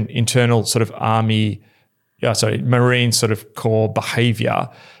broken internal sort of Marine sort of core behavior.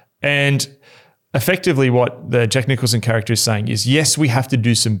 And effectively what the Jack Nicholson character is saying is, yes, we have to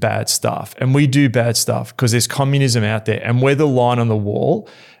do some bad stuff. And we do bad stuff because there's communism out there and we're the line on the wall.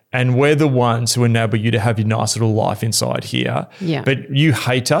 And we're the ones who enable you to have your nice little life inside here. Yeah. But you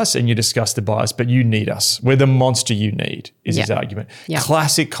hate us and you're disgusted by us, but you need us. We're the monster you need, is his argument. Yeah.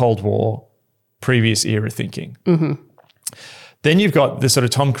 Classic Cold War, previous era thinking. Then you've got the sort of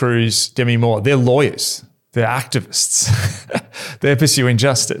Tom Cruise, Demi Moore. They're lawyers. They're activists. They're pursuing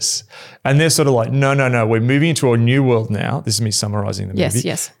justice. And they're sort of like, no, we're moving into a new world now. This is me summarizing the movie.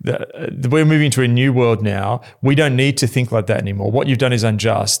 Yes. We're moving to a new world now. We don't need to think like that anymore. What you've done is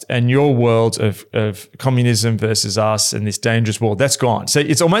unjust. And your world of communism versus us and this dangerous world, that's gone. So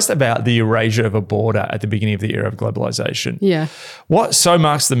it's almost about the erasure of a border at the beginning of the era of globalization. Yeah. What so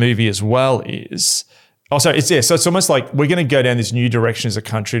marks the movie as well is... So it's almost like we're going to go down this new direction as a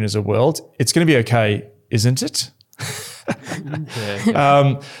country and as a world. It's going to be okay, isn't it?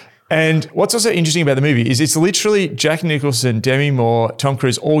 And what's also interesting about the movie is it's literally Jack Nicholson, Demi Moore, Tom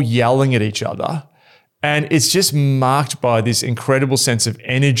Cruise all yelling at each other. And it's just marked by this incredible sense of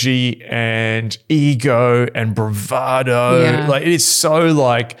energy and ego and bravado. Yeah. Like it is so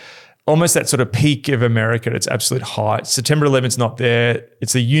like almost that sort of peak of America at its absolute height. September 11th's not there.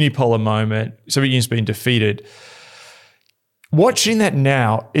 It's a unipolar moment. Soviet Union's been defeated. Watching that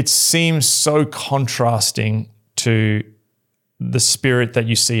now, it seems so contrasting to the spirit that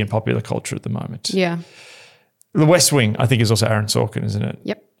you see in popular culture at the moment. Yeah. The West Wing, I think, is also Aaron Sorkin, isn't it?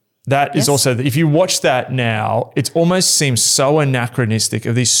 Yep. That is Yes. also, if you watch that now, it almost seems so anachronistic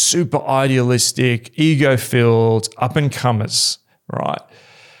of these super idealistic, ego-filled up-and-comers, right?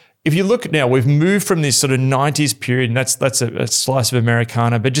 If you look now, we've moved from this sort of 90s period, and that's a slice of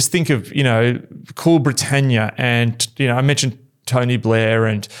Americana, but just think of, Cool Britannia and, I mentioned Tony Blair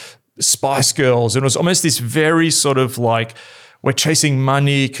and Spice Girls, and it was almost this very sort of like, we're chasing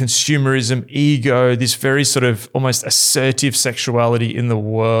money, consumerism, ego, this very sort of almost assertive sexuality in the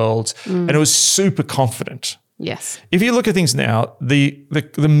world. And it was super confident. Yes. If you look at things now, the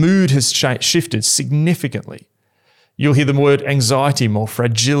mood has shifted significantly. You'll hear the word anxiety more,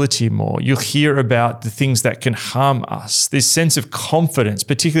 fragility more. You'll hear about the things that can harm us. This sense of confidence,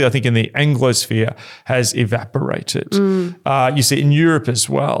 particularly I think in the Anglosphere, has evaporated. You see it in Europe as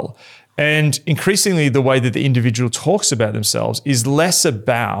well. And increasingly, the way that the individual talks about themselves is less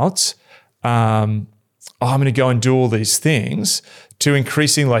about, I'm going to go and do all these things, to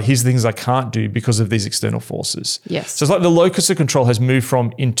increasing like, here's the things I can't do because of these external forces. Yes. So it's like the locus of control has moved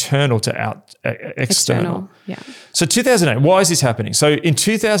from internal to external. Yeah. So 2008, why is this happening? So in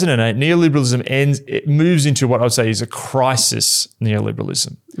 2008, neoliberalism it moves into what I would say is a crisis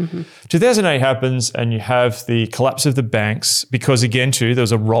neoliberalism. 2008 happens and you have the collapse of the banks because again too, there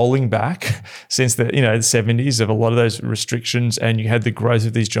was a rolling back since the 70s of a lot of those restrictions, and you had the growth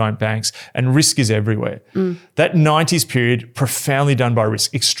of these giant banks, and risk is everywhere. That 90s period, profoundly done by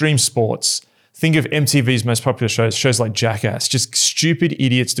risk, extreme sports. Think of MTV's most popular shows like Jackass, just stupid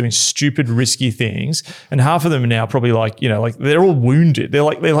idiots doing stupid, risky things. And half of them are now probably like they're all wounded. They're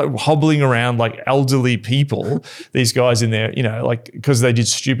like hobbling around like elderly people, these guys in there, because they did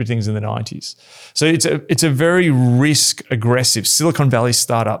stupid things in the 90s. So it's a very risk aggressive, Silicon Valley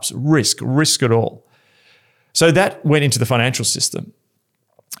startups, risk it all. So that went into the financial system.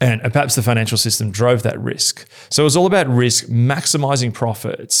 And perhaps the financial system drove that risk. So it was all about risk, maximizing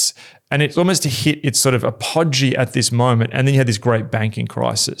profits. And it's almost hit its sort of apogee at this moment. And then you had this great banking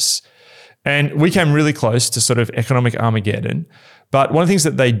crisis. And we came really close to sort of economic Armageddon. But one of the things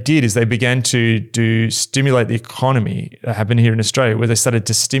that they did is they began to stimulate the economy. It happened here in Australia, where they started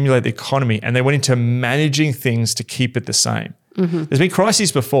to stimulate the economy and they went into managing things to keep it the same. There's been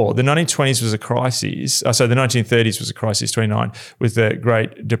crises before. The 1920s was a crisis. The 1930s was a crisis, 29, with the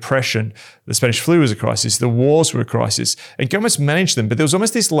Great Depression. The Spanish flu was a crisis. The wars were a crisis. And governments managed them. But there was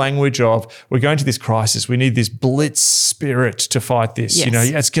almost this language of, we're going to this crisis. We need this blitz spirit to fight this. Yes.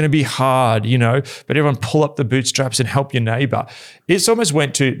 It's going to be hard, but everyone pull up the bootstraps and help your neighbor. It's almost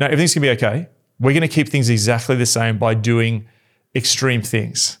went to, no, everything's going to be okay. We're going to keep things exactly the same by doing extreme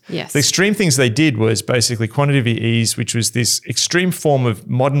things. Yes. The extreme things they did was basically quantitative ease, which was this extreme form of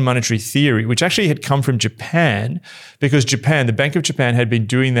modern monetary theory, which actually had come from Japan, because the Bank of Japan had been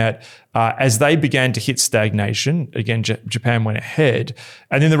doing that as they began to hit stagnation. Again, Japan went ahead,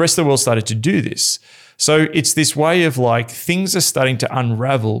 and then the rest of the world started to do this. So it's this way of like, things are starting to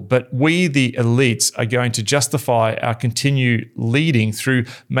unravel, but we, the elites, are going to justify our continued leading through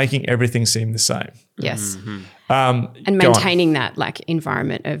making everything seem the same. Yes. And maintaining that like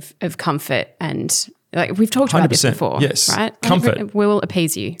environment of comfort, and like we've talked about this before, yes. right? Comfort. We will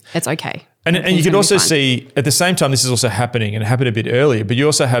appease you. It's okay. And you could also see at the same time, this is also happening, and it happened a bit earlier, but you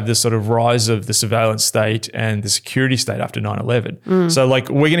also have this sort of rise of the surveillance state and the security state after 9/11. So like,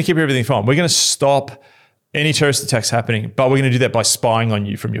 we're going to keep everything fine. We're going to stop any terrorist attacks happening, but we're going to do that by spying on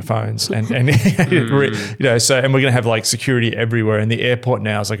you from your phones, and and we're going to have like security everywhere, and the airport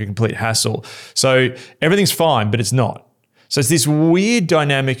now is like a complete hassle. So everything's fine, but it's not. So it's this weird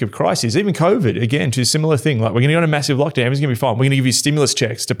dynamic of crises. Even COVID, again, to a similar thing. Like, we're going to go on a massive lockdown. Everything's going to be fine. We're going to give you stimulus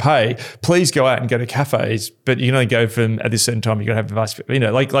checks to pay. Please go out and go to cafes, but you can only go from at this certain time. You got to have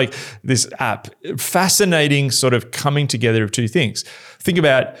the like this app. Fascinating sort of coming together of two things. Think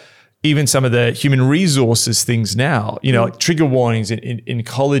about even some of the human resources things now, like trigger warnings in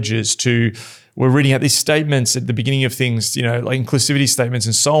colleges to, we're reading out these statements at the beginning of things, like inclusivity statements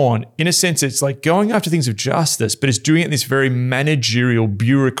and so on. In a sense, it's like going after things of justice, but it's doing it in this very managerial,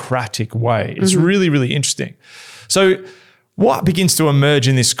 bureaucratic way. It's really, really interesting. So what begins to emerge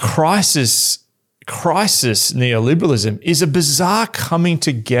in this crisis neoliberalism is a bizarre coming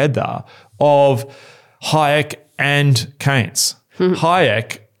together of Hayek and Keynes.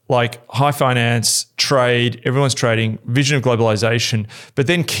 Hayek, like high finance, trade, everyone's trading, vision of globalization, but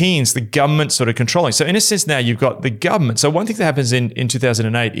then Keynes, the government sort of controlling. So in a sense now you've got the government. So one thing that happens in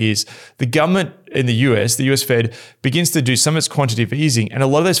 2008 is the government in the US Fed, begins to do some of its quantitative easing, and a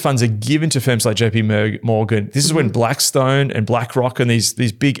lot of those funds are given to firms like JP Morgan. This is when Blackstone and BlackRock and these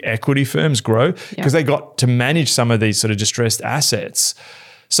big equity firms grow, because they got to manage some of these sort of distressed assets.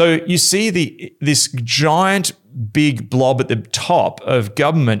 So you see this giant big blob at the top of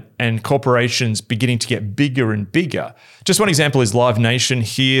government and corporations beginning to get bigger and bigger. Just one example is Live Nation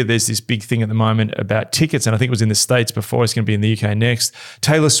here. There's this big thing at the moment about tickets, and I think it was in the States before. It's going to be in the UK next.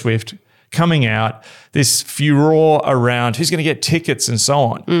 Taylor Swift coming out, this furore around who's going to get tickets and so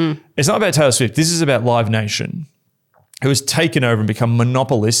on. It's not about Taylor Swift. This is about Live Nation, who has taken over and become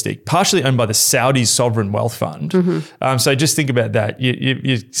monopolistic, partially owned by the Saudi sovereign wealth fund. So just think about that.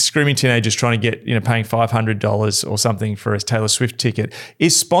 You're screaming teenagers trying to get, paying $500 or something for a Taylor Swift ticket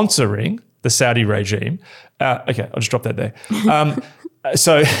is sponsoring the Saudi regime. Okay, I'll just drop that there.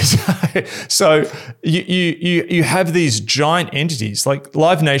 So you have these giant entities like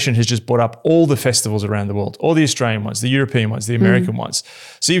Live Nation has just bought up all the festivals around the world, all the Australian ones, the European ones, the American ones.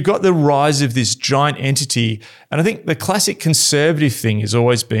 So you've got the rise of this giant entity. And I think the classic conservative thing has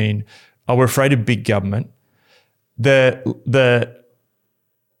always been, we're afraid of big government. The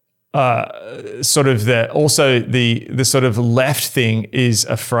sort of the sort of left thing is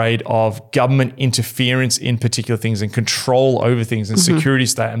afraid of government interference in particular things and control over things and security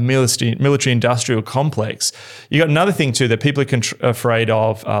state and military industrial complex. You got another thing too that people are afraid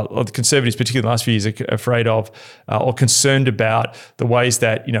of, or the conservatives, particularly in the last few years, are afraid of or concerned about the ways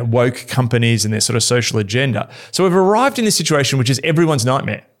that woke companies and their sort of social agenda. So we've arrived in this situation which is everyone's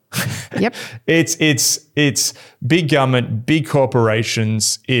nightmare. Yep. It's big government, big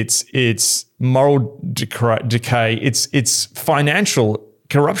corporations, it's moral decay, it's financial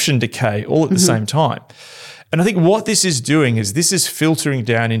corruption decay all at the same time. And I think what this is doing is this is filtering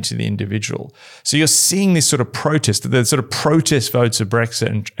down into the individual. So you're seeing this sort of protest, the sort of protest votes of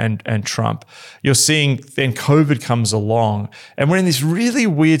Brexit and Trump. You're seeing then COVID comes along and we're in this really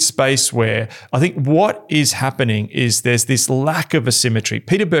weird space where I think what is happening is there's this lack of asymmetry.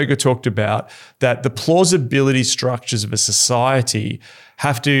 Peter Berger talked about that the plausibility structures of a society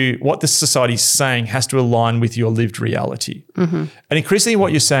what the society's saying has to align with your lived reality. And increasingly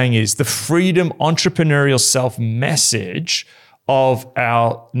what you're saying is the freedom, entrepreneurial self-message of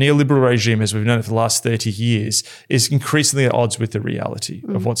our neoliberal regime as we've known it for the last 30 years is increasingly at odds with the reality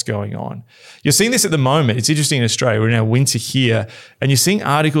of what's going on. You're seeing this at the moment. It's interesting in Australia. We're in our winter here and you're seeing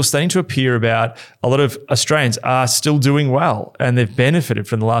articles starting to appear about a lot of Australians are still doing well and they've benefited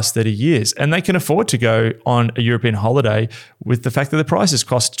from the last 30 years and they can afford to go on a European holiday with the fact that the prices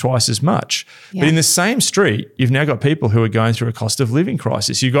cost twice as much. Yeah. But in the same street, you've now got people who are going through a cost of living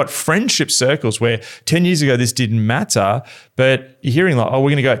crisis. You've got friendship circles where 10 years ago this didn't matter, but you're hearing like, we're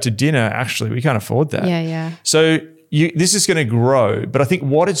going to go out to dinner. Actually, we can't afford that. Yeah. So this is going to grow. But I think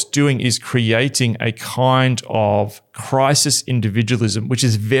what it's doing is creating a kind of crisis individualism, which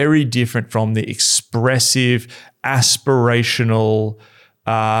is very different from the expressive, aspirational,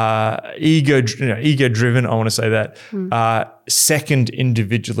 ego-driven, I want to say that, second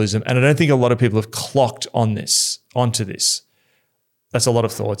individualism. And I don't think a lot of people have clocked onto this. That's a lot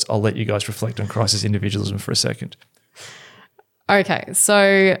of thoughts. I'll let you guys reflect on crisis individualism for a second. Okay,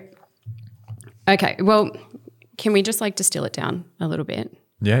 well, can we just distill it down a little bit?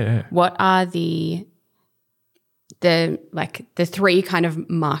 Yeah. What are the three kind of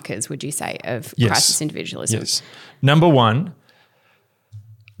markers, would you say, of crisis individualism? Yes. Number one,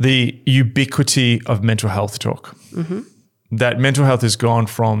 the ubiquity of mental health talk. That mental health has gone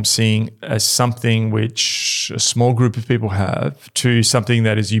from seeing as something which a small group of people have to something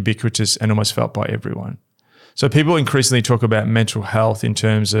that is ubiquitous and almost felt by everyone. So people increasingly talk about mental health in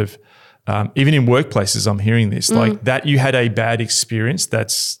terms of, even in workplaces, I'm hearing this, like that you had a bad experience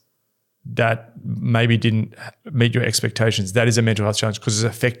that maybe didn't meet your expectations. That is a mental health challenge because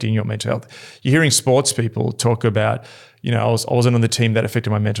it's affecting your mental health. You're hearing sports people talk about, I wasn't on the team that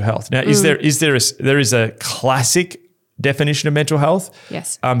affected my mental health. Now, there is a classic definition of mental health.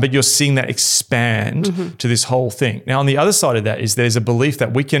 Yes. But you're seeing that expand to this whole thing. Now, on the other side of that is there's a belief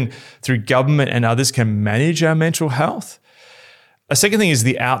that we can, through government and others, can manage our mental health. A second thing is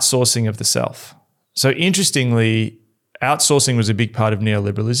the outsourcing of the self. So interestingly, outsourcing was a big part of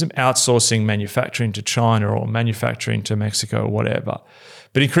neoliberalism, outsourcing manufacturing to China or manufacturing to Mexico or whatever.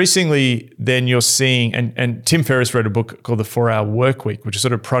 But increasingly, then you're seeing, and Tim Ferriss wrote a book called The 4-Hour Workweek, which is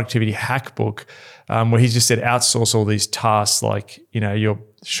sort of a productivity hack book, where he just said outsource all these tasks like, your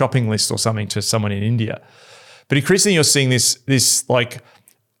shopping list or something to someone in India. But increasingly, you're seeing this like,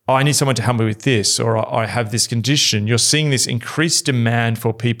 I need someone to help me with this, or I have this condition. You're seeing this increased demand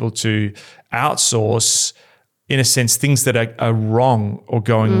for people to outsource in a sense, things that are wrong or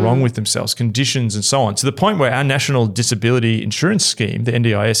going wrong with themselves, conditions and so on, to the point where our National Disability Insurance Scheme, the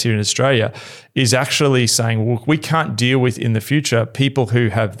NDIS here in Australia, is actually saying, well, we can't deal with in the future people who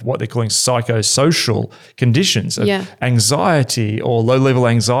have what they're calling psychosocial conditions of anxiety or low-level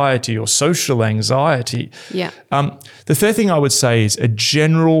anxiety or social anxiety. Yeah. The third thing I would say is a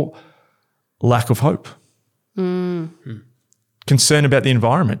general lack of hope. Concern about the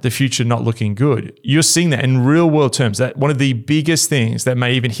environment, the future not looking good. You're seeing that in real world terms. That one of the biggest things that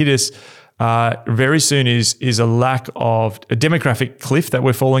may even hit us very soon is a lack of a demographic cliff that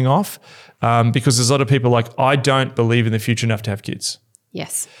we're falling off, because there's a lot of people like, I don't believe in the future enough to have kids.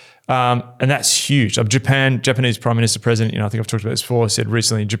 Yes. And that's huge. Japanese Prime Minister President, I think I've talked about this before, said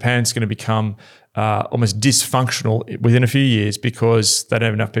recently Japan's going to become almost dysfunctional within a few years because they don't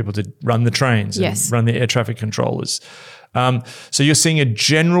have enough people to run the trains and run the air traffic controllers. So you're seeing a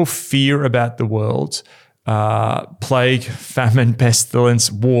general fear about the world, plague, famine,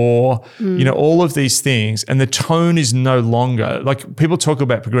 pestilence, war, all of these things. And the tone is no longer, like people talk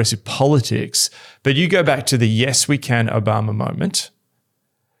about progressive politics, but you go back to the yes, we can Obama moment.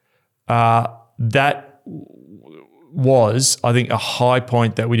 That was, I think, a high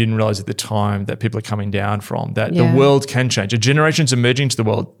point that we didn't realize at the time that people are coming down from, that the world can change. A generation's emerging to the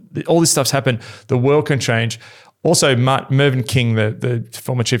world. All this stuff's happened. The world can change. Also, Mervyn King, the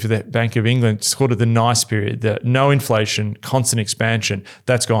former chief of the Bank of England, called it the nice period, the no inflation, constant expansion.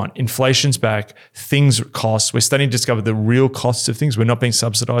 That's gone. Inflation's back. Things cost. We're starting to discover the real costs of things. We're not being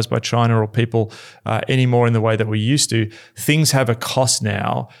subsidized by China or people anymore in the way that we used to. Things have a cost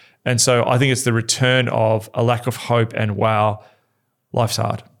now. And so I think it's the return of a lack of hope and, wow, life's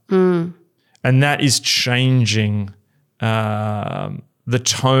hard. And that is changing the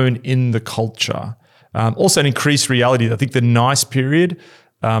tone in the culture. Also an increased reality. I think the nice period,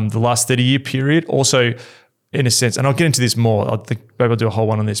 the last 30-year period, also in a sense, and I'll get into this more, I think maybe I'll do a whole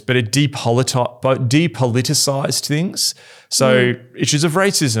one on this, but it depoliticized things. So issues of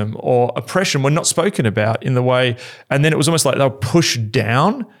racism or oppression were not spoken about in the way, and then it was almost like they were pushed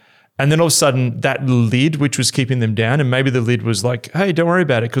down. And then all of a sudden that lid, which was keeping them down, and maybe the lid was like, hey, don't worry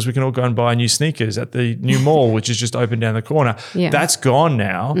about it because we can all go and buy new sneakers at the new mall, which is just open down the corner. That's gone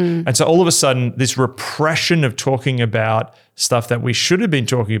now. And so all of a sudden this repression of talking about stuff that we should have been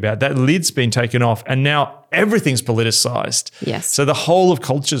talking about, that lid's been taken off and now everything's politicized. Yes. So the whole of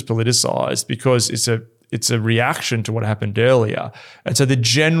culture is politicized because it's a reaction to what happened earlier. And so the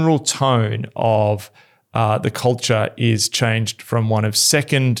general tone of the culture is changed from one of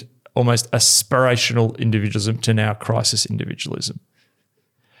second almost aspirational individualism to now crisis individualism.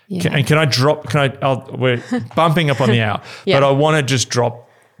 And we're bumping up on the hour, but I want to just drop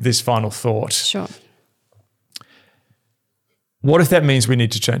this final thought. Sure. What if that means we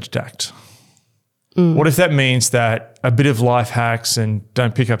need to change tact? What if that means that a bit of life hacks and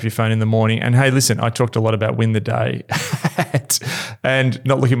don't pick up your phone in the morning, and hey, listen, I talked a lot about win the day and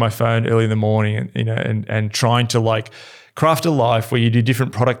not looking at my phone early in the morning and trying to craft a life where you do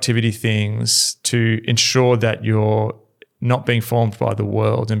different productivity things to ensure that you're not being formed by the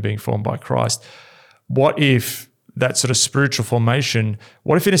world and being formed by Christ. What if that sort of spiritual formation,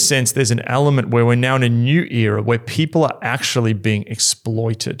 what if in a sense there's an element where we're now in a new era where people are actually being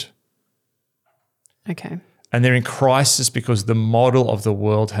exploited? Okay. And they're in crisis because the model of the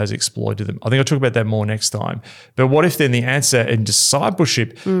world has exploited them. I think I'll talk about that more next time. But what if then the answer in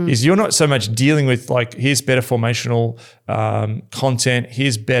discipleship is you're not so much dealing with here's better formational content,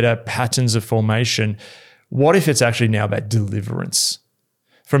 here's better patterns of formation. What if it's actually now about deliverance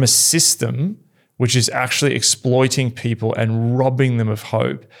from a system which is actually exploiting people and robbing them of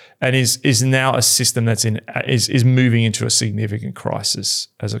hope, and is now a system that's is moving into a significant crisis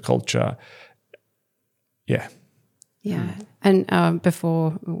as a culture? Yeah. Yeah. And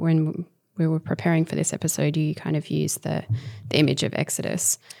before, when we were preparing for this episode, you kind of used the image of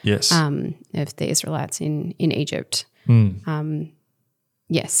Exodus. Yes. Of the Israelites in Egypt.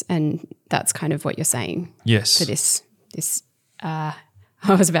 Yes. And that's kind of what you're saying. Yes. For this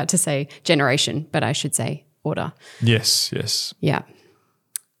I was about to say generation, but I should say order. Yes. Yes. Yeah.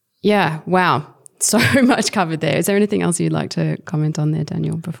 Yeah. Wow. So much covered there. Is there anything else you'd like to comment on there,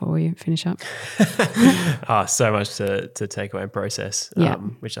 Daniel, before we finish up? So much to take away and process,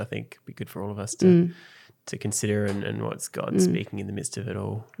 which I think would be good for all of us to consider, and what's God speaking in the midst of it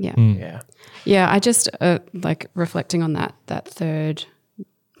all. Yeah. Yeah. I just reflecting on that third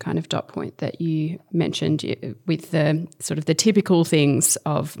kind of dot point that you mentioned with the sort of the typical things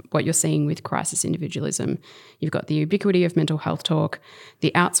of what you're seeing with crisis individualism. You've got the ubiquity of mental health talk,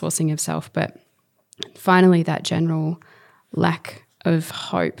 the outsourcing of self, but finally that general lack of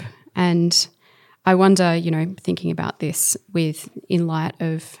hope. And I wonder, thinking about this in light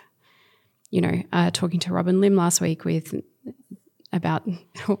of, talking to Robin Lim last week about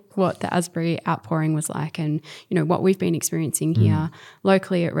what the Asbury outpouring was like and, what we've been experiencing here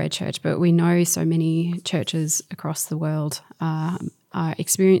locally at Red Church. But we know so many churches across the world are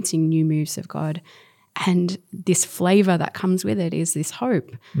experiencing new moves of God. And this flavor that comes with it is this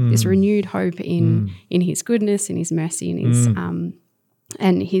hope, this renewed hope in his goodness, in his mercy, in his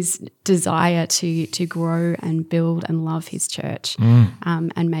and his desire to grow and build and love his church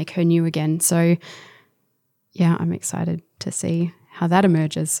and make her new again. So, yeah, I'm excited to see how that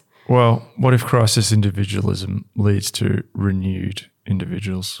emerges. Well, what if crisis individualism leads to renewed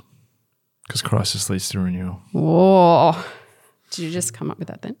individuals? Because crisis leads to renewal. Oh, did you just come up with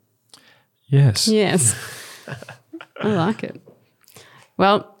that then? Yes. Yes. I like it.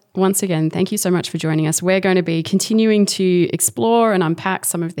 Well, once again, thank you so much for joining us. We're going to be continuing to explore and unpack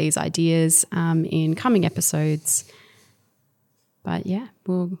some of these ideas in coming episodes. But yeah,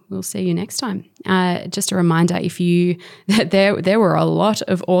 we'll see you next time. Just a reminder, there were a lot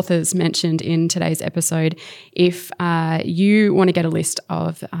of authors mentioned in today's episode. If you want to get a list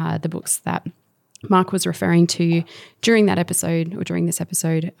of the books that Mark was referring to during this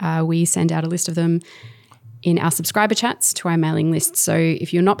episode, we send out a list of them in our subscriber chats to our mailing list. So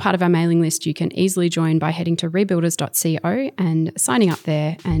if you're not part of our mailing list, you can easily join by heading to rebuilders.co and signing up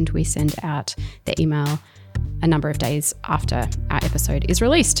there, and we send out the email a number of days after our episode is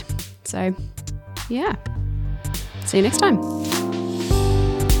released. So, yeah. See you next time.